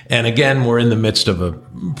day. And again, we're in the midst of a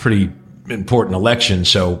pretty important election.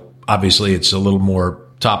 So obviously it's a little more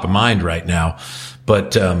top of mind right now.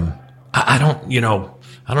 But I don't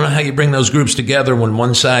know how you bring those groups together when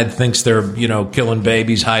one side thinks they're, killing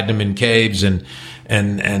babies, hiding them in caves and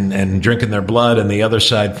drinking their blood, and the other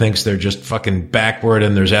side thinks they're just fucking backward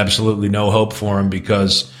and there's absolutely no hope for them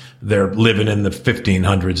because they're living in the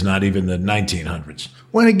 1500s, not even the 1900s.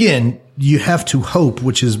 Well, again, you have to hope,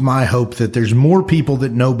 which is my hope, that there's more people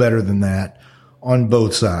that know better than that on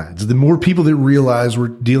both sides. The more people that realize we're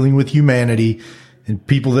dealing with humanity and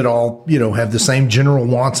people that all, have the same general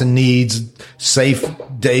wants and needs, safe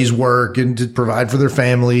day's work and to provide for their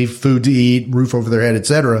family, food to eat, roof over their head,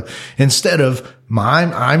 etc. Instead of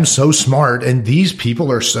I'm so smart and these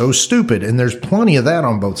people are so stupid. And there's plenty of that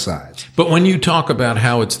on both sides. But when you talk about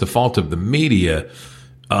how it's the fault of the media,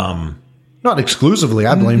 not exclusively,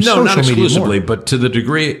 I blame social media. No, not exclusively, but to the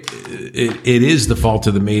degree it is the fault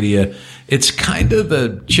of the media. It's kind of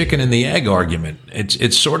the chicken and the egg argument.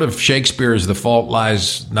 It's sort of Shakespeare's "the fault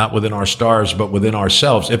lies not within our stars, but within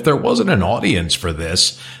ourselves." If there wasn't an audience for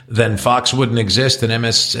this, then Fox wouldn't exist and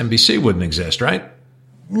MSNBC wouldn't exist, right?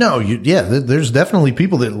 No, there's definitely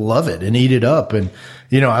people that love it and eat it up. And,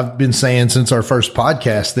 I've been saying since our first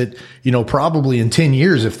podcast that, probably in 10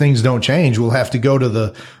 years, if things don't change, we'll have to go to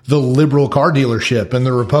the liberal car dealership and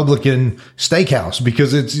the Republican steakhouse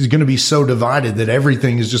because it's going to be so divided that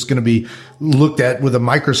everything is just going to be looked at with a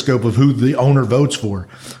microscope of who the owner votes for.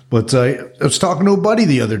 But I was talking to a buddy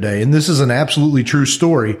the other day, and this is an absolutely true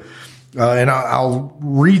story. And I'll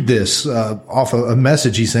read this off a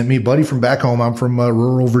message he sent me, a buddy from back home. I'm from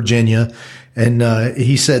rural Virginia. And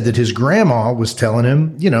he said that his grandma was telling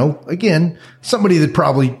him, again, somebody that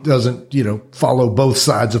probably doesn't, follow both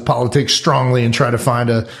sides of politics strongly and try to find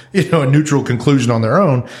a neutral conclusion on their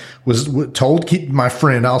own, was told my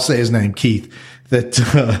friend, I'll say his name, Keith,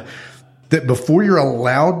 that before you're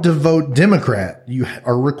allowed to vote Democrat, you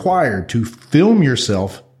are required to film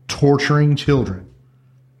yourself torturing children.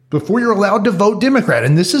 Before you're allowed to vote Democrat.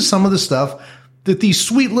 And this is some of the stuff that these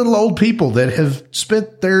sweet little old people that have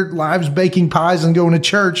spent their lives baking pies and going to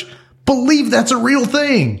church believe that's a real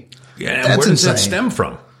thing. Yeah, that's where does that stem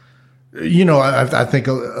from? I think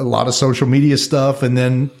a lot of social media stuff, and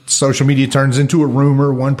then social media turns into a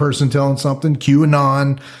rumor, one person telling something,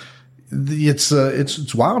 QAnon.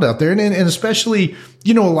 It's wild out there. And especially,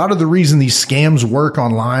 a lot of the reason these scams work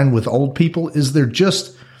online with old people is they're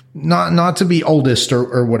just not to be oldest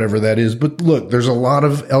or whatever that is. But look, there's a lot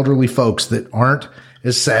of elderly folks that aren't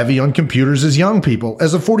as savvy on computers as young people.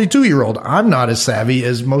 As a 42-year-old, I'm not as savvy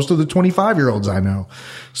as most of the 25-year-olds I know.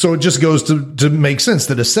 So it just goes to make sense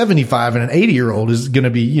that a 75 and an 80-year-old is going to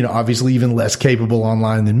be, obviously even less capable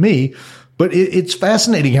online than me. But it's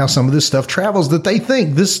fascinating how some of this stuff travels, that they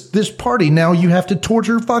think this party, now you have to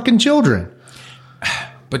torture fucking children.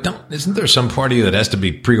 But isn't there some party that has to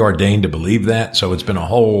be preordained to believe that? So it's been a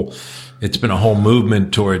whole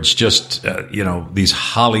movement towards just, these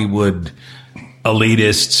Hollywood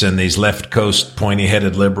elitists and these left coast pointy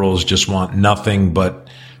headed liberals just want nothing but,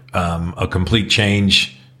 a complete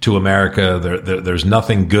change to America. There's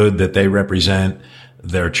nothing good that they represent.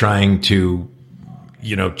 They're trying to,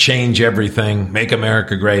 change everything, make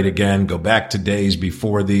America great again, go back to days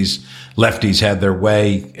before these lefties had their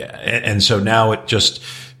way. And so now it just,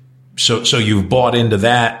 so you've bought into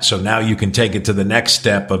that. So now you can take it to the next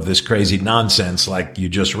step of this crazy nonsense like you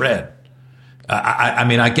just read. I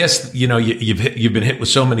mean, I guess, you've been hit with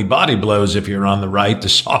so many body blows if you're on the right to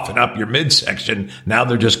soften up your midsection. Now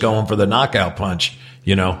they're just going for the knockout punch,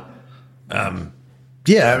 Yeah.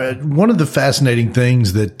 One of the fascinating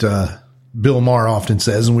things that, Bill Maher often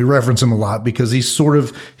says, and we reference him a lot because he's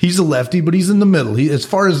a lefty, but he's in the middle. As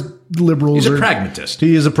far as liberals, he's a pragmatist.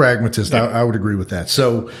 He is a pragmatist. Yeah. I would agree with that.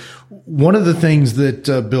 So one of the things that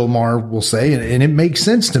Bill Maher will say, and it makes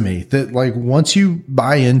sense to me, that like once you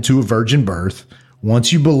buy into a virgin birth,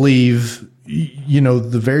 once you believe,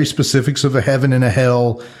 the very specifics of a heaven and a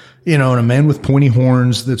hell, and a man with pointy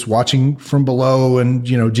horns that's watching from below, and,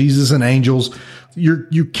 Jesus and angels,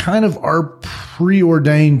 you kind of are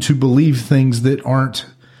preordained to believe things that aren't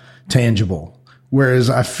tangible. Whereas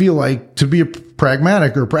I feel like to be a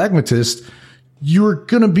pragmatic or pragmatist, you're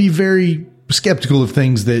going to be very skeptical of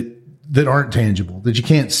things that aren't tangible, that you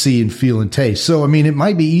can't see and feel and taste. So, I mean, it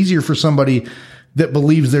might be easier for somebody that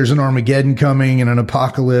believes there's an Armageddon coming and an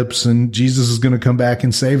apocalypse and Jesus is going to come back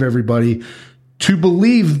and save everybody to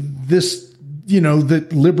believe this,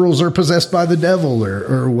 that liberals are possessed by the devil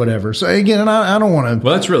or whatever. So again, I don't want to.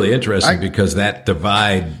 Well, that's really interesting because that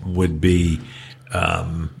divide would be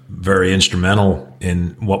very instrumental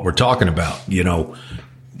in what we're talking about.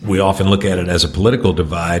 We often look at it as a political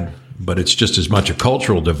divide, but it's just as much a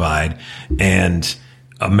cultural divide. And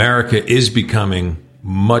America is becoming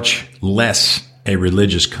much less a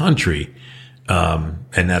religious country.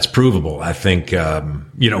 And that's provable. I think,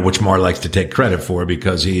 which Maher likes to take credit for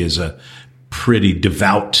because he is a pretty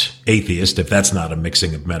devout atheist, if that's not a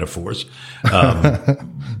mixing of metaphors.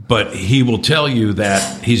 But he will tell you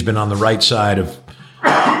that he's been on the right side of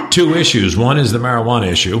two issues. One is the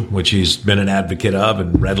marijuana issue, which he's been an advocate of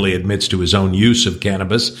and readily admits to his own use of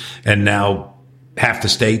cannabis. And now half the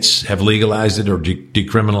states have legalized it or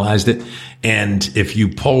decriminalized it. And if you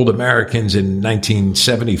polled Americans in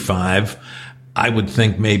 1975, I would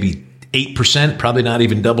think maybe 8%, probably not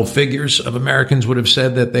even double figures of Americans would have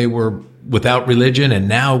said that they were without religion. And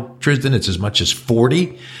now, Trizdon, it's as much as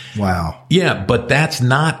 40. Wow. Yeah, but that's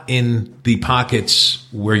not in the pockets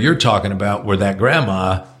where you're talking about, where that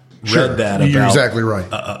grandma read that about. You're exactly right.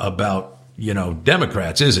 About,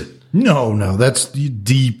 Democrats, is it? No, that's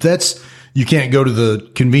deep. You can't go to the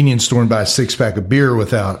convenience store and buy a 6-pack of beer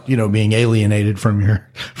without, being alienated from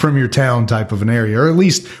your town type of an area. Or at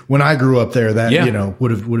least when I grew up there, that,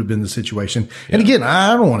 would have been the situation. Yeah. And again,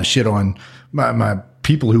 I don't want to shit on my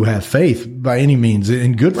people who have faith by any means,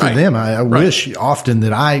 and good for them. I wish often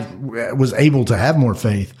that I was able to have more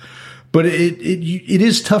faith, but it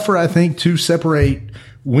is tougher, I think, to separate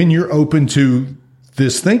when you're open to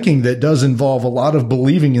this thinking that does involve a lot of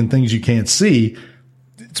believing in things you can't see.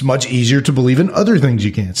 It's much easier to believe in other things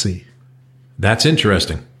you can't see. That's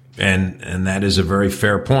interesting. And that is a very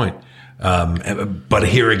fair point. But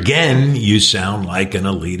here again, you sound like an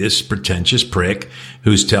elitist, pretentious prick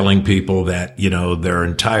who's telling people that, their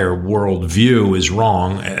entire worldview is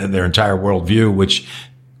wrong, their entire worldview, which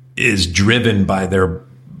is driven by their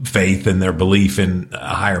faith and their belief in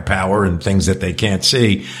a higher power and things that they can't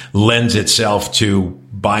see, lends itself to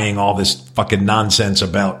buying all this fucking nonsense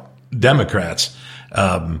about Democrats.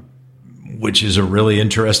 Which is a really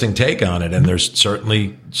interesting take on it. And there's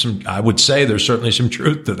certainly there's certainly some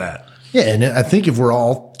truth to that. Yeah. And I think if we're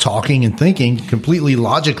all talking and thinking completely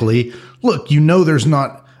logically, look, there's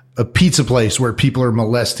not a pizza place where people are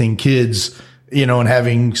molesting kids, and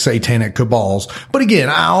having satanic cabals. But again,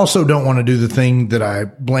 I also don't want to do the thing that I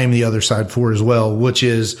blame the other side for as well, which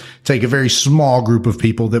is take a very small group of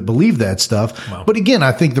people that believe that stuff. Wow. But again,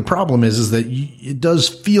 I think the problem is that it does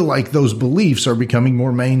feel like those beliefs are becoming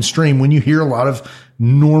more mainstream when you hear a lot of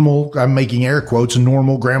normal, I'm making air quotes,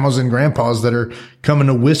 normal grandmas and grandpas that are coming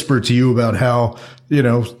to whisper to you about how,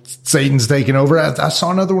 Satan's taking over. I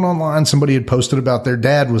saw another one online. Somebody had posted about their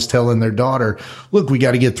dad was telling their daughter, look, we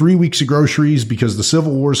got to get 3 weeks of groceries because the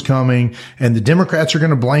Civil War's coming and the Democrats are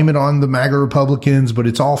going to blame it on the MAGA Republicans, but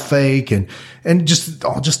it's all fake and just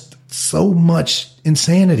so much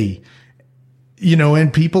insanity.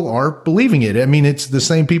 And people are believing it. I mean, it's the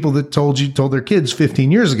same people that told their kids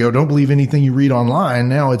 15 years ago, don't believe anything you read online.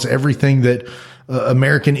 Now it's everything that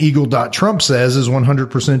AmericanEagle.Trump says is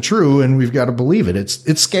 100% true, and we've got to believe it.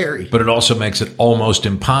 It's scary. But it also makes it almost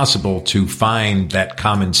impossible to find that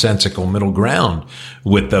commonsensical middle ground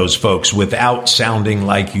with those folks without sounding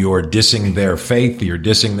like you're dissing their faith, you're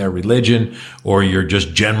dissing their religion, or you're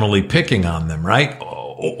just generally picking on them, right?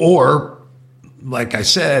 Or, like I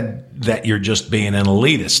said, that you're just being an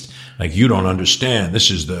elitist. Like, you don't understand. This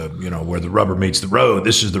is where the rubber meets the road.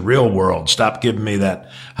 This is the real world. Stop giving me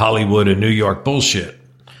that Hollywood and New York bullshit.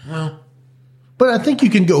 Well, but I think you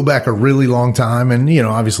can go back a really long time. And,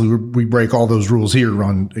 obviously we break all those rules here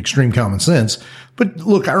on extreme common sense. But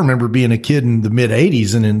look, I remember being a kid in the mid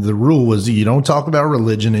 80s and the rule was you don't talk about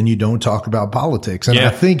religion and you don't talk about politics. And I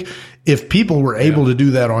think if people were able to do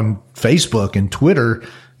that on Facebook and Twitter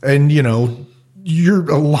and,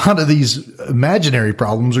 a lot of these imaginary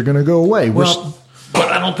problems are going to go away. Well, but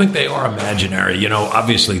I don't think they are imaginary,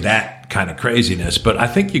 obviously that kind of craziness. But I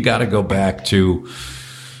think you got to go back to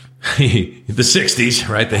the 60s,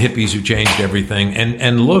 right? The hippies who changed everything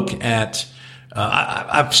and look at,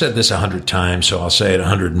 I've said this 100 times, so I'll say it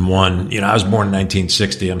 101. I was born in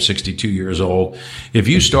 1960. I'm 62 years old. If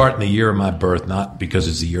you start in the year of my birth, not because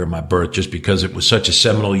it's the year of my birth, just because it was such a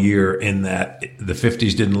seminal year in that the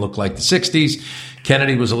 50s didn't look like the 60s.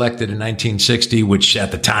 Kennedy was elected in 1960, which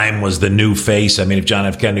at the time was the new face. I mean, if John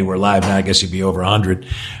F. Kennedy were alive now, I guess he'd be over 100.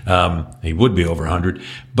 He would be over 100.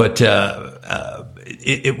 But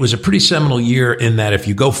it was a pretty seminal year in that if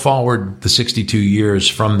you go forward the 62 years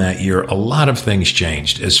from that year, a lot of things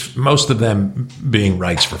changed, as most of them being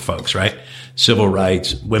rights for folks, right? Civil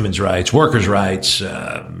rights, women's rights, workers' rights,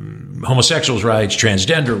 homosexuals' rights,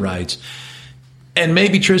 transgender rights. And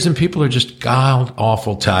maybe, Trizdon, people are just god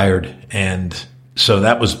awful tired. And so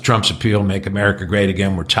that was Trump's appeal, make America great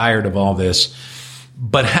again. We're tired of all this.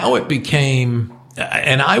 But how it became,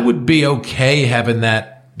 and I would be okay having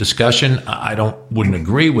that discussion. I wouldn't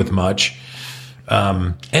agree with much.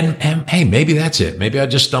 And hey, maybe that's it. Maybe I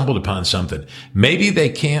just stumbled upon something. Maybe they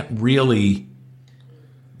can't really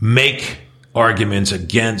make arguments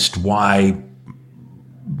against why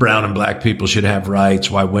brown and black people should have rights,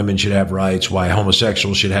 why women should have rights, why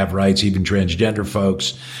homosexuals should have rights, even transgender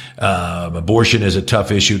folks. Abortion is a tough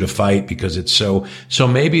issue to fight because it's so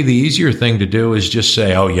maybe the easier thing to do is just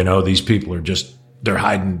say, these people are they're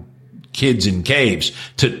hiding kids in caves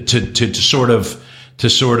to sort of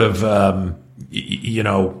what's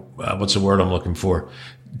the word I'm looking for?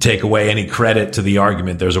 Take away any credit to the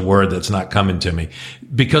argument. There's a word that's not coming to me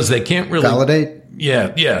because they can't really validate.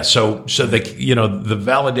 Yeah. So they, the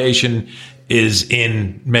validation is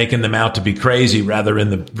in making them out to be crazy rather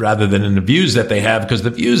than in the views that they have, because the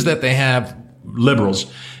views that they have,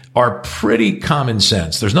 liberals, are pretty common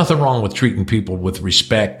sense. There's nothing wrong with treating people with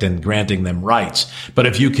respect and granting them rights. But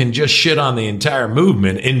if you can just shit on the entire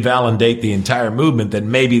movement, invalidate the entire movement,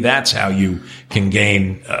 then maybe that's how you can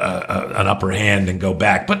gain an upper hand and go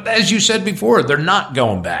back. But as you said before, they're not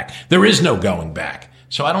going back. There is no going back.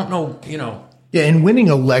 So I don't know, Yeah, and winning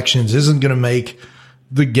elections isn't going to make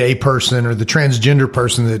the gay person or the transgender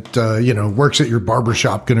person that, works at your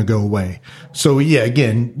barbershop going to go away. So yeah,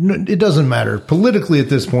 again, it doesn't matter politically at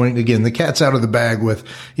this point. Again, the cat's out of the bag with,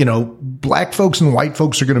 black folks and white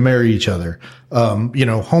folks are going to marry each other.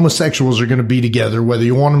 Homosexuals are going to be together, whether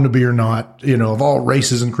you want them to be or not, of all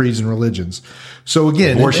races and creeds and religions. So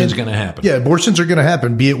again, abortion's going to happen. Yeah, abortions are going to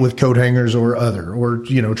happen, be it with coat hangers or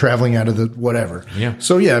traveling out of the whatever. Yeah.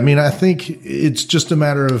 So yeah, I think it's just a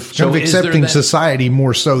matter of kind of accepting society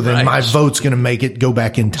more so than my vote's going to make it go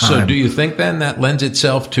back in time. So do you think then that lends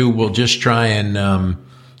itself to we'll just try and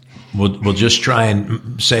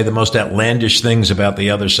say the most outlandish things about the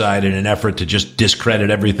other side in an effort to just discredit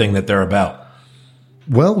everything that they're about?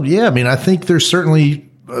 Well, yeah, I think there's certainly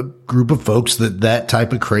a group of folks that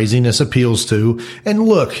type of craziness appeals to. And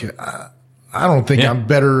look, I don't think I'm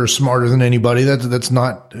better or smarter than anybody. That's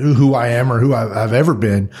not who I am or who I've ever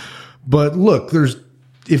been. But look,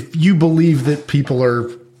 if you believe that people are,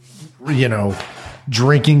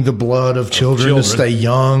 drinking the blood of children to stay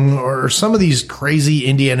young, or some of these crazy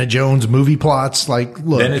Indiana Jones movie plots, look,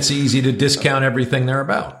 then it's easy to discount everything they're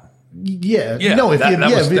about. Yeah. No,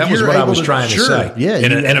 that was what I was trying to say. Yeah.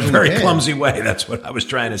 In a very clumsy way. That's what I was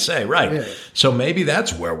trying to say. Right. Yeah. So maybe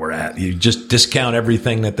that's where we're at. You just discount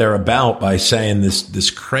everything that they're about by saying this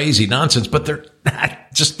crazy nonsense, but they're not.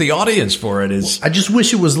 Just the audience for it is. I just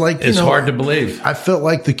wish it was like, it's hard to believe. I felt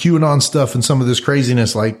like the QAnon stuff and some of this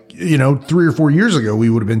craziness, 3 or 4 years ago, we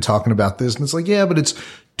would have been talking about this. And it's like, yeah, but it's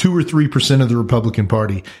 2 or 3% of the Republican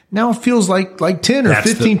Party. Now it feels like 10 or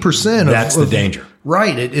 15%. That's the danger.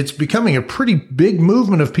 Right. It's becoming a pretty big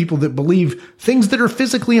movement of people that believe things that are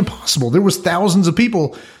physically impossible. There was thousands of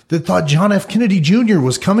people that thought John F. Kennedy Jr.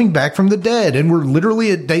 was coming back from the dead and were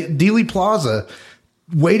literally at Dealey Plaza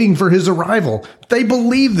waiting for his arrival. They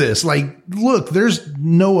believe this. Look, there's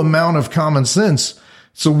no amount of common sense.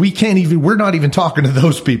 So we're not even talking to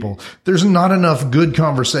those people. There's not enough good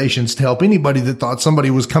conversations to help anybody that thought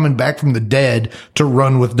somebody was coming back from the dead to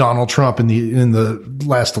run with Donald Trump in the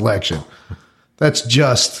last election. That's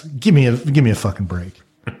just, give me a fucking break.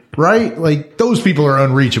 Right? Those people are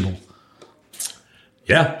unreachable.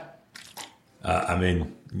 Yeah.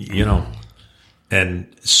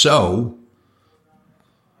 And so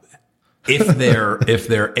if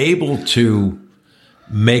they're able to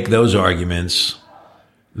make those arguments,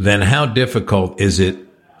 then how difficult is it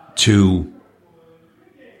to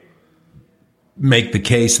make the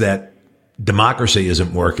case that democracy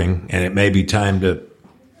isn't working and it may be time to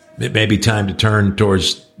turn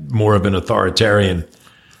towards more of an authoritarian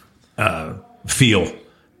feel,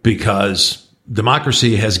 because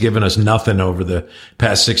democracy has given us nothing over the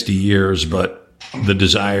past 60 years but the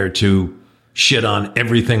desire to shit on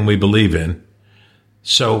everything we believe in.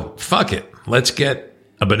 So fuck it. Let's get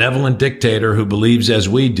a benevolent dictator who believes as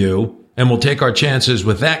we do, and we'll take our chances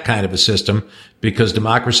with that kind of a system, because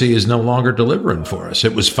democracy is no longer delivering for us.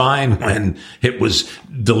 It was fine when it was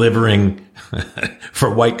delivering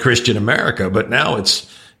for white Christian America, but now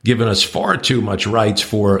it's given us far too much rights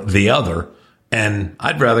for the other. And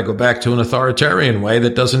I'd rather go back to an authoritarian way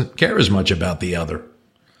that doesn't care as much about the other.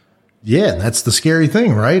 Yeah, that's the scary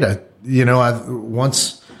thing, right?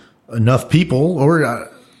 Once enough people, or I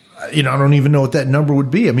don't even know what that number would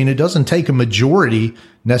be. It doesn't take a majority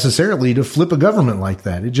necessarily to flip a government like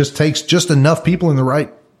that. It just takes just enough people in the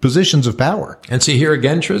right positions of power. And see, here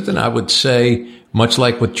again, Trizdon, I would say, much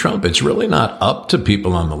like with Trump, it's really not up to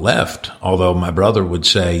people on the left. Although my brother would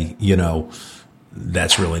say,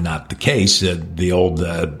 that's really not the case. The old,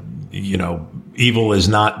 evil is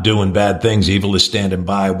not doing bad things. Evil is standing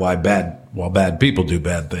by while bad people do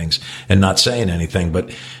bad things and not saying anything.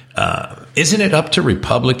 But isn't it up to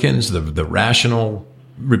Republicans, the rational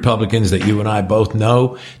Republicans that you and I both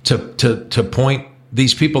know, to point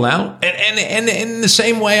these people out. And in the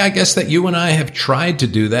same way, I guess, that you and I have tried to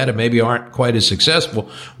do that and maybe aren't quite as successful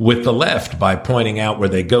with the left by pointing out where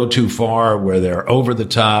they go too far, where they're over the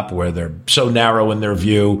top, where they're so narrow in their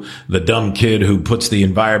view, the dumb kid who puts the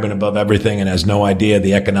environment above everything and has no idea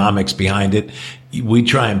the economics behind it. We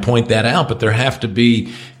try and point that out, but there have to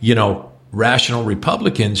be, rational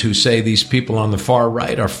Republicans who say these people on the far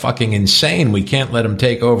right are fucking insane. We can't let them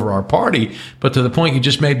take over our party. But to the point you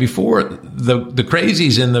just made before, the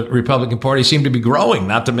crazies in the Republican Party seem to be growing,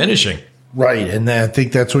 not diminishing. Right. And I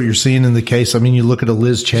think that's what you're seeing in the case. I mean, you look at a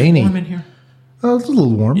Liz Cheney. Is it warm in here? Oh, it's a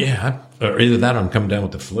little warm. Yeah. Or either that or I'm coming down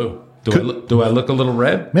with the flu. Do I look a little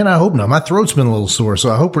red? Man, I hope not. My throat's been a little sore,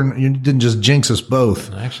 so I hope you didn't just jinx us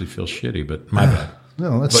both. I actually feel shitty, but my bad.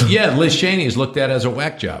 No, but yeah, Liz Cheney is looked at as a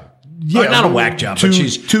whack job. Yeah, not a whack job, but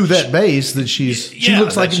she's to that base that she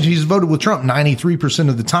looks like she's voted with Trump 93%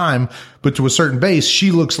 of the time, but to a certain base, she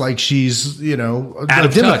looks like she's, out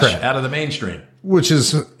of Democrat, touch, out of the mainstream, which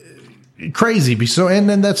is crazy. So, and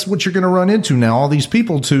then that's what you're going to run into now. All these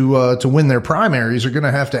people to win their primaries are going to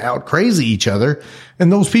have to out crazy each other,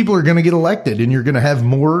 and those people are going to get elected, and you're going to have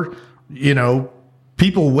more,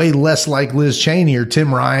 people way less like Liz Cheney or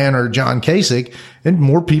Tim Ryan or John Kasich, and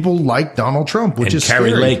more people like Donald Trump, which is Carrie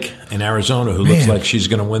scary. Lake in Arizona, who looks like she's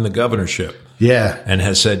going to win the governorship. Yeah. And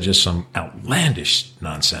has said just some outlandish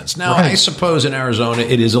nonsense. Now, I suppose in Arizona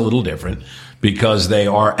it is a little different because they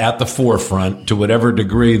are at the forefront. To whatever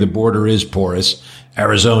degree the border is porous,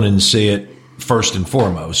 Arizonans see it first and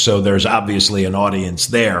foremost. So there's obviously an audience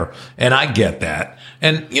there. And I get that.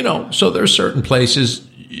 And, so there's certain places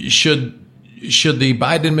should the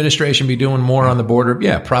Biden administration be doing more on the border?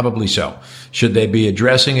 Yeah, probably so. Should they be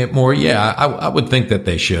addressing it more? Yeah, I would think that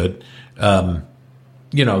they should.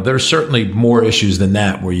 There's certainly more issues than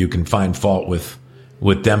that where you can find fault with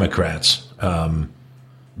Democrats.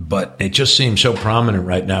 But it just seems so prominent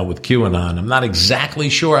right now with QAnon. I'm not exactly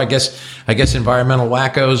sure. I guess environmental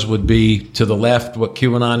wackos would be to the left what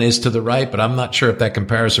QAnon is to the right, but I'm not sure if that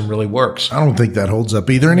comparison really works. I don't think that holds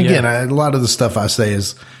up either. And again, a lot of the stuff I say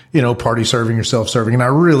is, party serving or self-serving, and I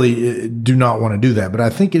really do not want to do that. But I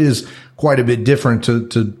think it is quite a bit different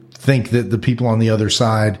to think that the people on the other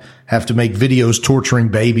side have to make videos torturing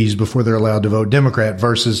babies before they're allowed to vote Democrat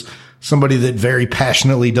versus somebody that very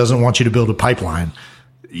passionately doesn't want you to build a pipeline.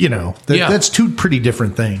 That's two pretty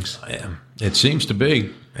different things. It seems to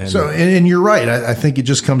be. And you're right. I think it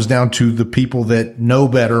just comes down to the people that know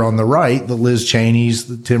better on the right, the Liz Cheneys,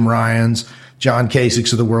 the Tim Ryans, John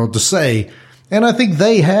Kasichs of the world to say, and I think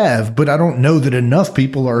they have, but I don't know that enough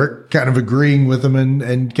people are kind of agreeing with them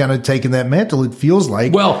and kind of taking that mantle. It feels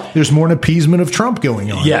like there's more an appeasement of Trump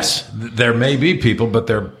going on. Yes, there may be people, but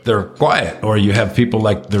they're quiet. Or you have people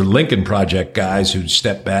like their Lincoln Project guys who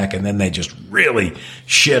step back and then they just really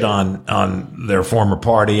shit on their former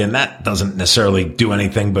party, and that doesn't necessarily do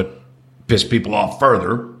anything but piss people off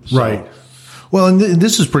further. So. Right. Well, and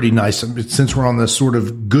this is pretty nice since we're on this sort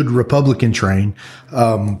of good Republican train.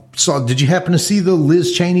 Did you happen to see the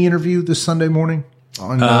Liz Cheney interview this Sunday morning?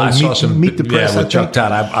 I saw some Meet the Press with Chuck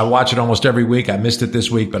Todd. I watch it almost every week. I missed it this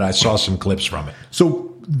week, but I saw some clips from it.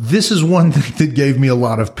 So this is one thing that gave me a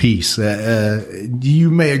lot of peace. You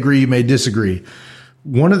may agree, you may disagree.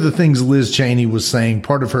 One of the things Liz Cheney was saying,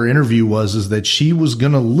 part of her interview is that she was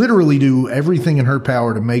going to literally do everything in her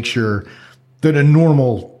power to make sure that a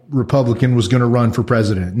normal Republican was going to run for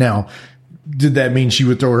president. Now, did that mean she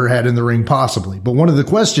would throw her hat in the ring? Possibly. But one of the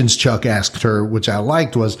questions Chuck asked her, which I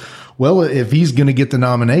liked, was, well, if he's going to get the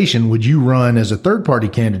nomination, would you run as a third party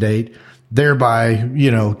candidate, thereby,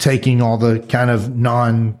 taking all the kind of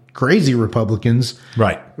non-crazy Republicans,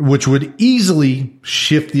 right, which would easily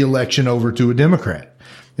shift the election over to a Democrat?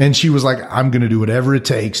 And she was like, I'm going to do whatever it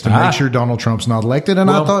takes to make sure Donald Trump's not elected. And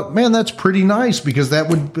I thought, man, that's pretty nice, because that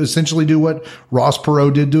would essentially do what Ross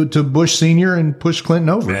Perot did to Bush Sr. and push Clinton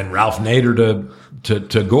over. And Ralph Nader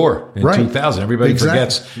to Gore in 2000. Everybody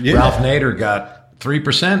forgets Ralph Nader got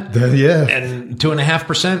 3%, and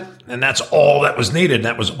 2.5%. And that's all that was needed.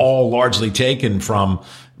 That was all largely taken from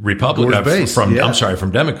Republicans,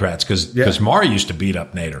 from Democrats, because Maher used to beat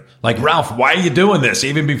up Nader. Like, Ralph, why are you doing this?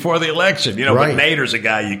 Even before the election, but Nader's a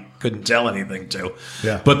guy you couldn't tell anything to.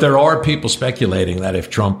 Yeah. But there are people speculating that if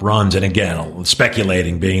Trump runs, and again,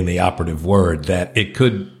 speculating being the operative word, that it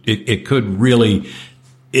could really,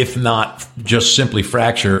 if not just simply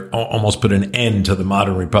fracture, almost put an end to the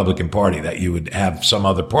modern Republican Party, that you would have some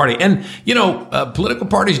other party. And, political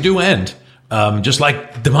parties do end. Just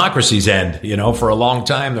like democracies end, for a long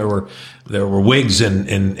time there were Whigs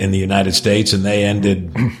in the United States, and they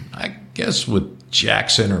ended, I guess, with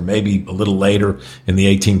Jackson, or maybe a little later in the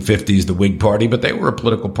 1850s, the Whig Party, but they were a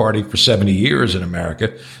political party for 70 years in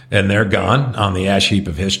America, and they're gone on the ash heap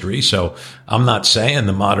of history. So I'm not saying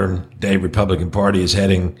the modern day Republican Party is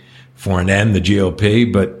heading for an end, the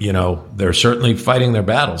GOP, but, they're certainly fighting their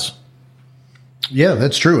battles. Yeah,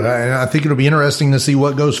 that's true. I think it'll be interesting to see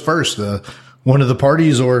what goes first, one of the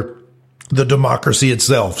parties or the democracy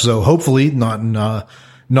itself. So hopefully not in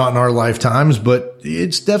our lifetimes, but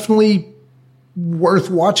it's definitely worth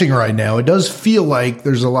watching right now. It does feel like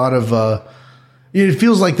there's a lot of, it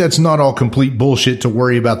feels like that's not all complete bullshit to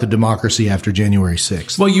worry about the democracy after January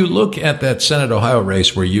 6th. Well, you look at that Senate Ohio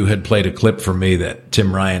race where you had played a clip for me that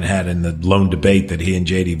Tim Ryan had in the lone debate that he and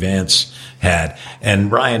J.D. Vance had.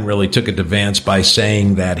 And Ryan really took it to Vance by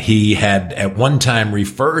saying that he had at one time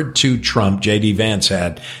referred to Trump, J.D. Vance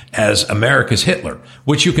had, as America's Hitler,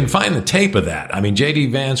 which you can find the tape of that. I mean, J.D.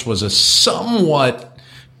 Vance was a somewhat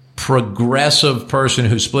progressive person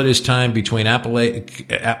who split his time between Appalachian,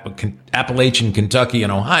 Kentucky,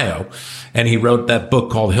 and Ohio. And he wrote that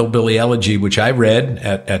book called Hillbilly Elegy, which I read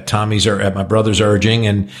at my brother's urging.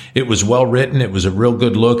 And it was well written. It was a real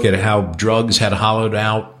good look at how drugs had hollowed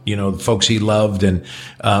out, the folks he loved. And,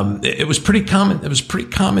 it was pretty common. It was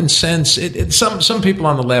pretty common sense. Some people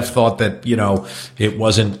on the left thought that, it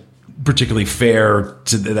wasn't particularly fair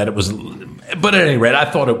to that it was, but at any rate, I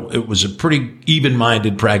thought it was a pretty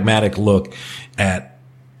even-minded, pragmatic look at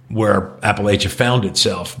where Appalachia found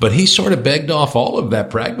itself. But he sort of begged off all of that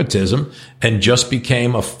pragmatism and just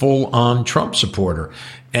became a full-on Trump supporter.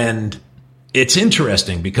 And it's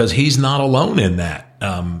interesting because he's not alone in that.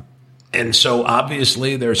 And so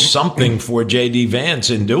obviously there's something for J.D. Vance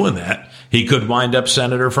in doing that. He could wind up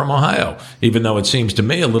senator from Ohio, even though it seems to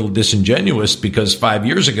me a little disingenuous because 5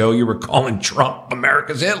 years ago you were calling Trump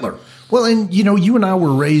America's Hitler. Well, and you and I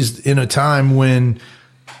were raised in a time when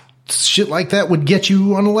shit like that would get you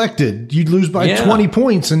unelected. You'd lose by 20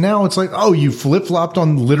 points. And now it's like, oh, you flip-flopped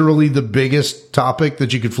on literally the biggest topic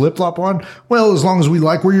that you could flip-flop on. Well, as long as we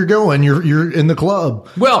like where you're going, you're in the club.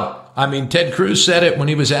 Well, I mean, Ted Cruz said it when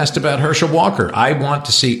he was asked about Herschel Walker. I want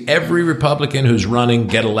to see every Republican who's running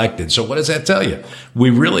get elected. So what does that tell you? We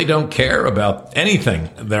really don't care about anything.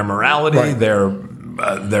 Their morality, right,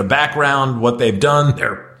 their background, what they've done,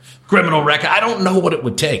 their criminal record. I don't know what it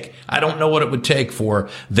would take. I don't know what it would take for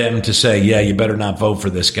them to say, yeah, you better not vote for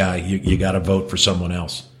this guy. You got to vote for someone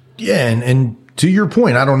else. Yeah. And to your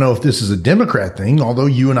point, I don't know if this is a Democrat thing, although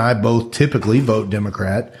you and I both typically vote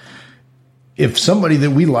Democrat. If somebody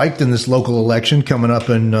that we liked in this local election coming up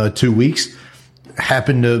in 2 weeks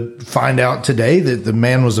happened to find out today that the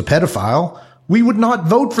man was a pedophile, we would not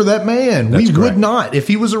vote for that man. That's we correct. Would not. If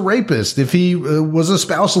he was a rapist, if he was a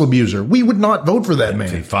spousal abuser, we would not vote for that man.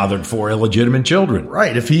 If he fathered 4 illegitimate children.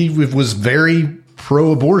 Right. If he was very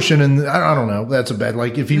pro-abortion, and I don't know, that's a bad,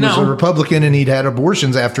 like if he was a Republican and he'd had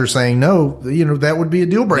abortions after saying no, that would be a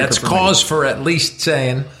deal breaker. That's cause for at least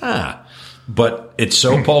saying, But it's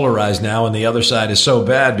so polarized now, and the other side is so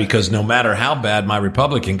bad because no matter how bad my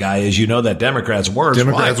Republican guy is, that Democrat's worse.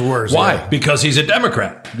 Worse. Why? Yeah. Because he's a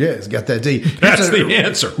Democrat. Yeah, he's got that D. That's the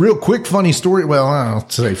answer. Real quick, funny story. Well, I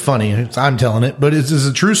don't say funny. I'm telling it, but it's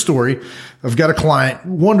a true story. I've got a client,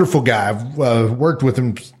 wonderful guy. I've worked with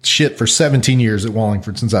him for 17 years at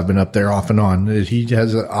Wallingford since I've been up there off and on. He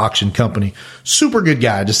has an auction company. Super good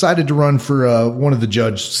guy. Decided to run for one of the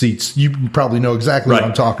judge seats. You probably know exactly what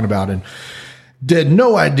I'm talking about. And had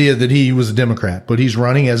no idea that he was a Democrat, but he's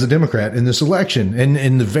running as a Democrat in this election. And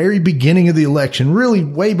in the very beginning of the election, really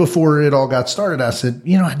way before it all got started, I said,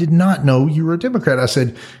 I did not know you were a Democrat. I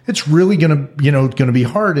said, it's really going to be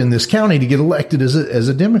hard in this county to get elected as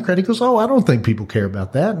a Democrat. He goes, oh, I don't think people care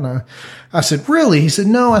about that. And I said, really? He said,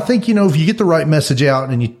 no, I think, if you get the right message out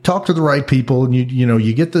and you talk to the right people and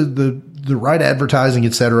you get the right advertising,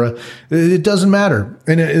 et cetera, it doesn't matter.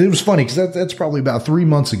 And it was funny because that's probably about 3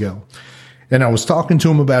 months ago. And I was talking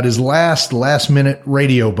to him about his last minute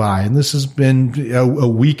radio buy. And this has been a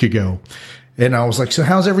week ago. And I was like, so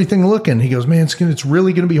how's everything looking? He goes, man, it's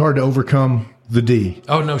really going to be hard to overcome the D.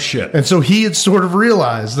 Oh, no shit. And so he had sort of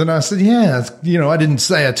realized. And I said, yeah, I didn't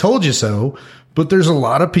say I told you so, but there's a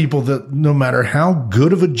lot of people that no matter how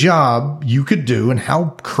good of a job you could do and how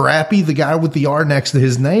crappy the guy with the R next to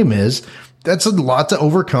his name is, that's a lot to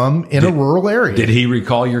overcome in a rural area. Did he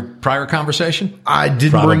recall your prior conversation? I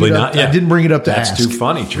didn't bring it up. Not yet. I didn't bring it up to That's ask. too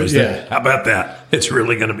funny, Trizdon. Yeah. How about that? it's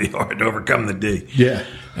really going to be hard to overcome the D. Yeah.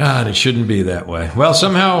 God, it shouldn't be that way. Well,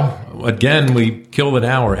 somehow, again, we killed an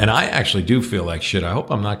hour, and I actually do feel like shit. I hope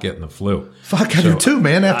I'm not getting the flu. Fuck, I do too,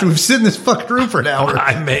 man. After we've sit in this fucking room for an hour.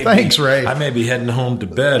 Thanks, Ray. I may be heading home to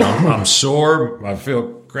bed. I'm sore. I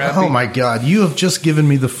feel crappy. Oh, my God. You have just given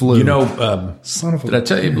me the flu. You know, Son of a did I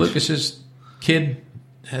tell you Lucas's kid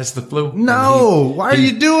has the flu? No. Why are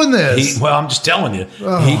you doing this? Well, I'm just telling you.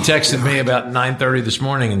 He texted me about 9:30 this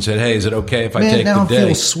morning and said, "Hey, is it okay if I take now the I day?"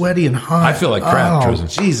 feel sweaty and hot. I feel like crap, Tristan.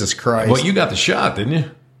 Jesus Christ. Well, you got the shot, didn't you?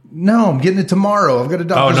 No, I'm getting it tomorrow. I've got a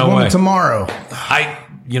doctor's appointment tomorrow.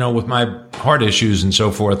 With my heart issues and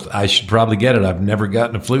so forth, I should probably get it. I've never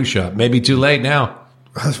gotten a flu shot. Maybe too late now.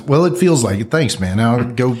 Well, it feels like it. Thanks, man. I'll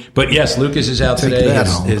go. But yes, Lucas is out today.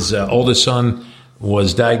 His oldest son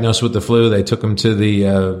was diagnosed with the flu. They took him to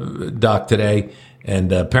the doc today.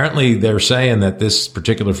 And apparently they're saying that this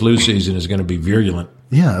particular flu season is going to be virulent.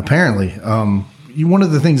 Yeah, apparently. One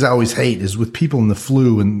of the things I always hate is with people in the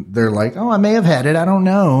flu and they're like, oh, I may have had it. I don't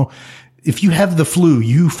know. If you have the flu,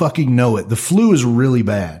 you fucking know it. The flu is really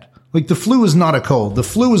bad. Like the flu is not a cold. The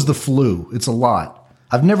flu is the flu. It's a lot.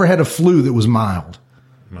 I've never had a flu that was mild.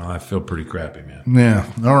 Well, I feel pretty crappy, man. Yeah.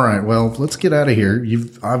 All right. Well, let's get out of here.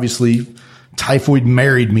 You've obviously typhoid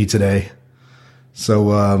married me today.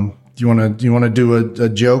 So, do you want to do a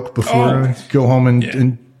joke before I go home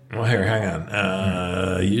and well, here, hang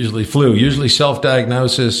on. Usually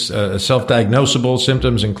self-diagnosable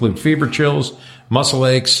symptoms include fever, chills, muscle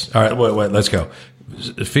aches. All right, wait, let's go.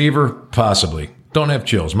 Fever, possibly. Don't have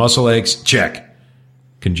chills. Muscle aches, check.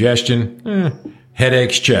 Congestion,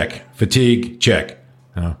 headaches, check. Fatigue, check.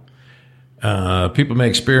 People may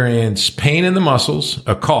experience pain in the muscles,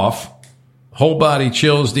 a cough, whole body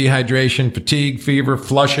chills, dehydration, fatigue, fever,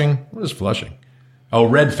 flushing. What is flushing? Oh,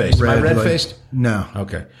 red-faced. Am I red-faced? No.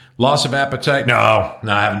 Okay. Loss of appetite? No, I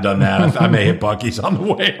haven't done that. I may hit Buc-ee's on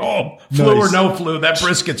the way home. Flu or no flu, that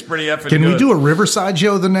brisket's pretty effing Can good. we do a Riverside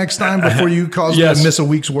show the next time before you cause me to miss a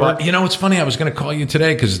week's work? But, it's funny. I was going to call you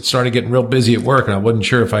today because it started getting real busy at work, and I wasn't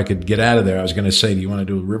sure if I could get out of there. I was going to say, do you want to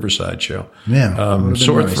do a Riverside show? Yeah.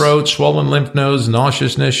 Sore throat, swollen lymph nodes,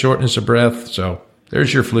 nauseousness, shortness of breath. So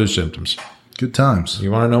there's your flu symptoms. Good times.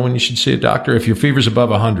 You want to know when you should see a doctor? If your fever's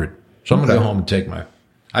above 100. So I'm going to go home and take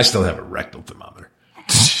I still have a rectal thermometer.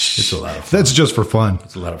 It's a lot of fun. That's just for fun.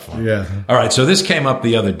 It's a lot of fun. Yeah. All right. So this came up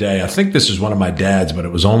the other day. I think this is one of my dad's, but it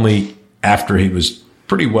was only after he was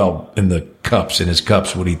pretty well in his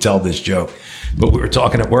cups would he tell this joke. But we were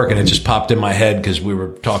talking at work and it just popped in my head because we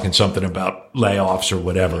were talking something about layoffs or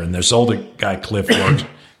whatever. And this older guy, Cliff, works.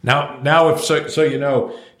 Now, if so you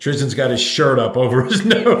know, Trizdon's got his shirt up over his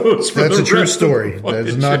nose. That's a true story.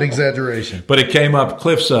 That's not exaggeration. But it came up.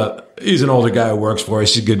 Cliff's he's an older guy who works for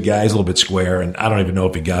us. He's a good guy. He's a little bit square, and I don't even know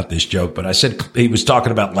if he got this joke. But I said he was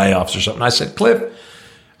talking about layoffs or something. I said, Cliff,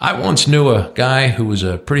 I once knew a guy who was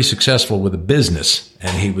pretty successful with a business,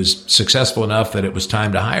 and he was successful enough that it was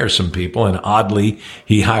time to hire some people. And oddly,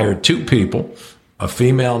 he hired two people, a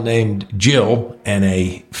female named Jill and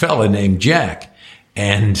a fella named Jack.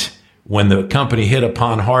 And when the company hit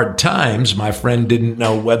upon hard times, my friend didn't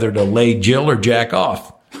know whether to lay Jill or Jack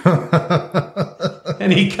off.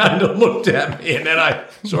 And he kind of looked at me, and then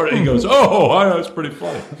he goes, oh, that's pretty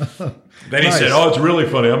funny. Then he said, oh, it's really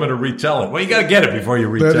funny. I'm going to retell it. Well, you got to get it before you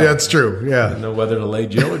retell it. That's true, yeah. Didn't know whether to lay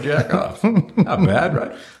Jill or Jack off. Not bad,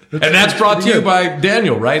 right? And that's brought to you by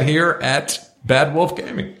Daniel right here at Bad Wolf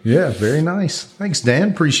Gaming. Yeah, very nice. Thanks,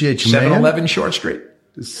 Dan. Appreciate you, 711 Short Street.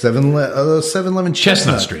 711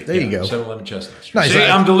 Chestnut Street. There you go. 711 Chestnut Street. Nice. See,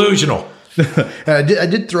 I'm delusional. I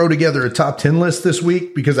did throw together a top 10 list this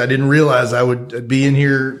week because I didn't realize I would be in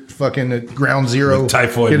here fucking at ground zero. With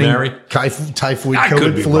typhoid Mary? Typhoid, I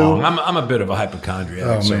could be flu. wrong. I'm a bit of a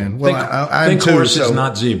hypochondriac. Oh, man. Well, I'm think too, horses, so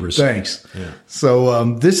not zebras. Thanks. Yeah.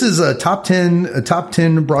 So this is a top 10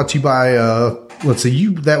 brought to you by, let's see,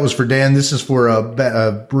 that was for Dan. This is for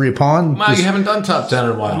Berea Pond. Wow, you haven't done top 10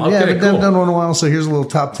 in a while. Yeah, I Okay, haven't cool. done one in a while, so here's a little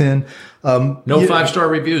top 10. No 5-star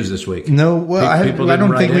reviews this week. No, well, I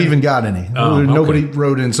don't think we even got any. Oh, Nobody okay.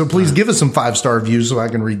 wrote in. So please give us some 5-star reviews so I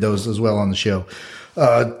can read those as well on the show.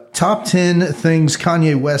 Top 10 things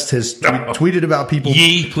Kanye West has tweeted about people.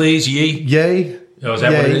 Yee, please, yee. Yay. Oh, is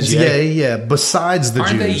that what it is? Yay, yeah. Besides the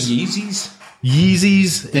Aren't Jews. they Yeezys?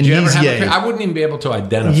 Yeezys and Did you ever have Yeezy. a pair? I wouldn't even be able to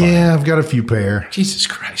identify. Yeah, I've got a few pair. Jesus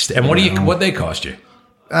Christ. And what'd they cost you?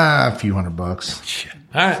 A few $100. Shit.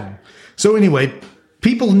 All right. So anyway,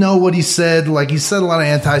 people know what he said. Like, he said a lot of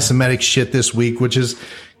anti-Semitic shit this week, which is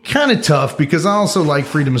kind of tough because I also like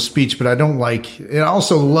freedom of speech, but I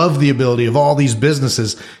also love the ability of all these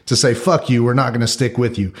businesses to say, fuck you, we're not going to stick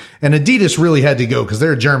with you. And Adidas really had to go because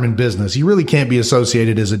they're a German business. You really can't be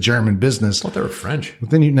associated as a German business. I thought they were French. But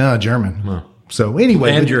then German. Well. So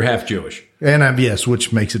anyway. And you're half Jewish. And yes,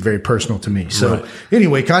 which makes it very personal to me. So right.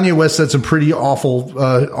 Anyway, Kanye West said some pretty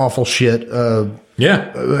awful shit.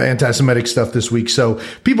 Anti-Semitic stuff this week. So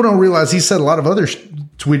people don't realize he said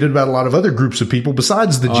tweeted about a lot of other groups of people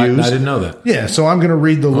besides the Jews. I didn't know that. Yeah. So I'm going to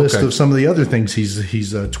read the list of some of the other things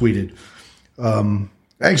he's tweeted.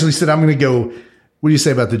 Actually said, I'm going to go, what do you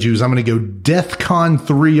say about the Jews? I'm going to go DEFCON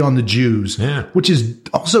 3 on the Jews, which is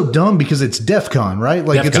also dumb because it's DEFCON, right?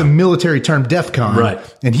 Like it's a military term, DEFCON.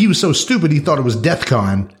 Right. And he was so stupid, he thought it was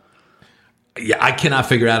DEFCON. Yeah, I cannot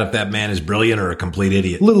figure out if that man is brilliant or a complete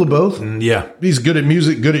idiot. A little of both. Yeah. He's good at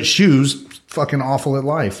music, good at shoes, fucking awful at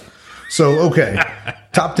life. So, okay.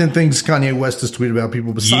 Top 10 things Kanye West has tweeted about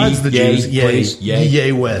people besides the Jews.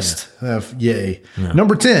 Yay, West. Yay. Yeah.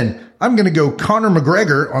 Number 10, I'm going to go Conor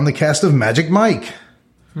McGregor on the cast of Magic Mike.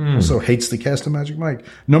 Also hates the cast of Magic Mike.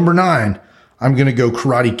 Number 9, I'm going to go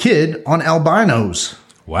Karate Kid on albinos.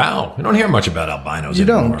 Wow. You don't hear much about albinos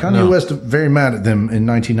anymore. Kanye West very mad at them in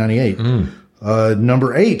 1998.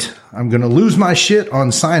 Number 8, I'm going to lose my shit on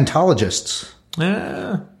Scientologists.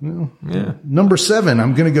 Number 7,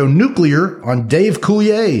 I'm going to go nuclear on Dave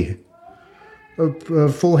Coulier.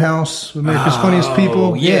 Full House, America's Funniest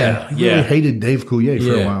People. Yeah. I really hated Dave Coulier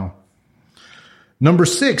for a while. Number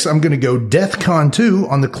 6, I'm going to go DEFCON 2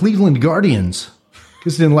 on the Cleveland Guardians.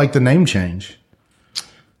 Because he didn't like the name change.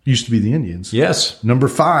 Used to be the Indians. Yes. Number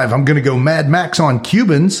 5, I'm going to go Mad Max on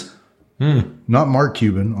Cubans. Not Mark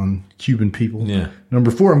Cuban, on Cuban people. Yeah.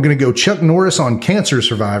 Number 4, I'm going to go Chuck Norris on cancer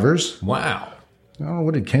survivors. Wow. Oh,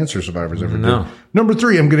 what did cancer survivors ever do? Number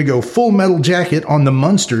 3, I'm going to go Full Metal Jacket on the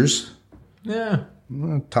Munsters. Yeah.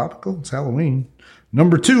 Topical. It's Halloween.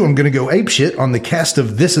 Number 2, I'm going to go apeshit on the cast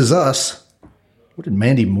of This Is Us. What did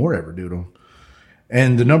Mandy Moore ever do to him?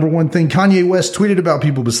 And the number 1 thing Kanye West tweeted about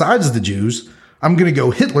people besides the Jews, I'm going to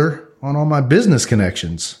go Hitler on all my business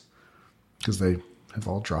connections. Because they have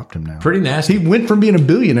all dropped him now. Pretty nasty. He went from being a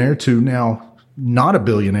billionaire to now not a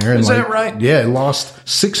billionaire. Is that right? Yeah, lost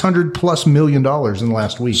 $600+ million in the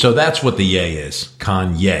last week. So that's what the yay is.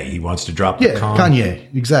 Kanye. He wants to drop the con.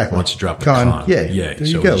 Kanye. Exactly. Wants to drop the con. Yay. Yay. There so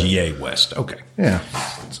you go. it's yay West. Okay. Yeah.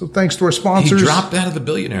 So thanks to our sponsors. He dropped out of the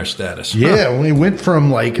billionaire status. Yeah. Well, he went from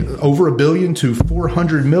like over $1 billion to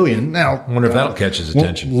 $400 million. Now, I wonder if that'll catch his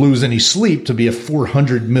attention. Won't lose any sleep to be a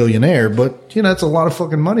 $400 millionaire, but that's a lot of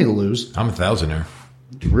fucking money to lose. I'm a thousandaire.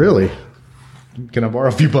 Really? Can I borrow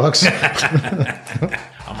a few bucks? I'm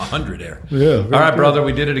 100-aire. Yeah. All right, brother.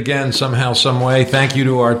 We did it again somehow, some way. Thank you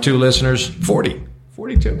to our 2 listeners.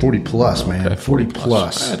 42. 40 plus, man. Okay, 40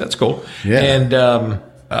 plus. All right, that's cool. Yeah. And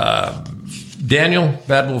Daniel,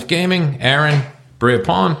 Bad Wolf Gaming, Aaron, Brea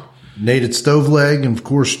Pawn, Nate at Stoveleg, and of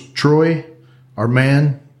course, Troy, our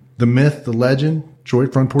man, the myth, the legend, Troy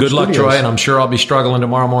Front Porch Good luck, Studios. Troy, and I'm sure I'll be struggling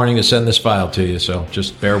tomorrow morning to send this file to you, so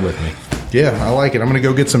just bear with me. Yeah, I like it. I'm going to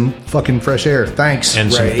go get some fucking fresh air. Thanks,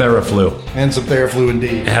 And Ray. some Theraflu. And some Theraflu,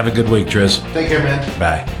 indeed. Have a good week, Triz. Take care, man.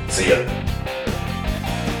 Bye. See ya.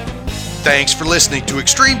 Thanks for listening to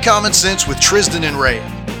Extreme Common Sense with Trizdon and Ray.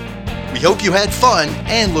 We hope you had fun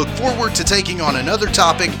and look forward to taking on another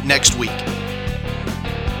topic next week.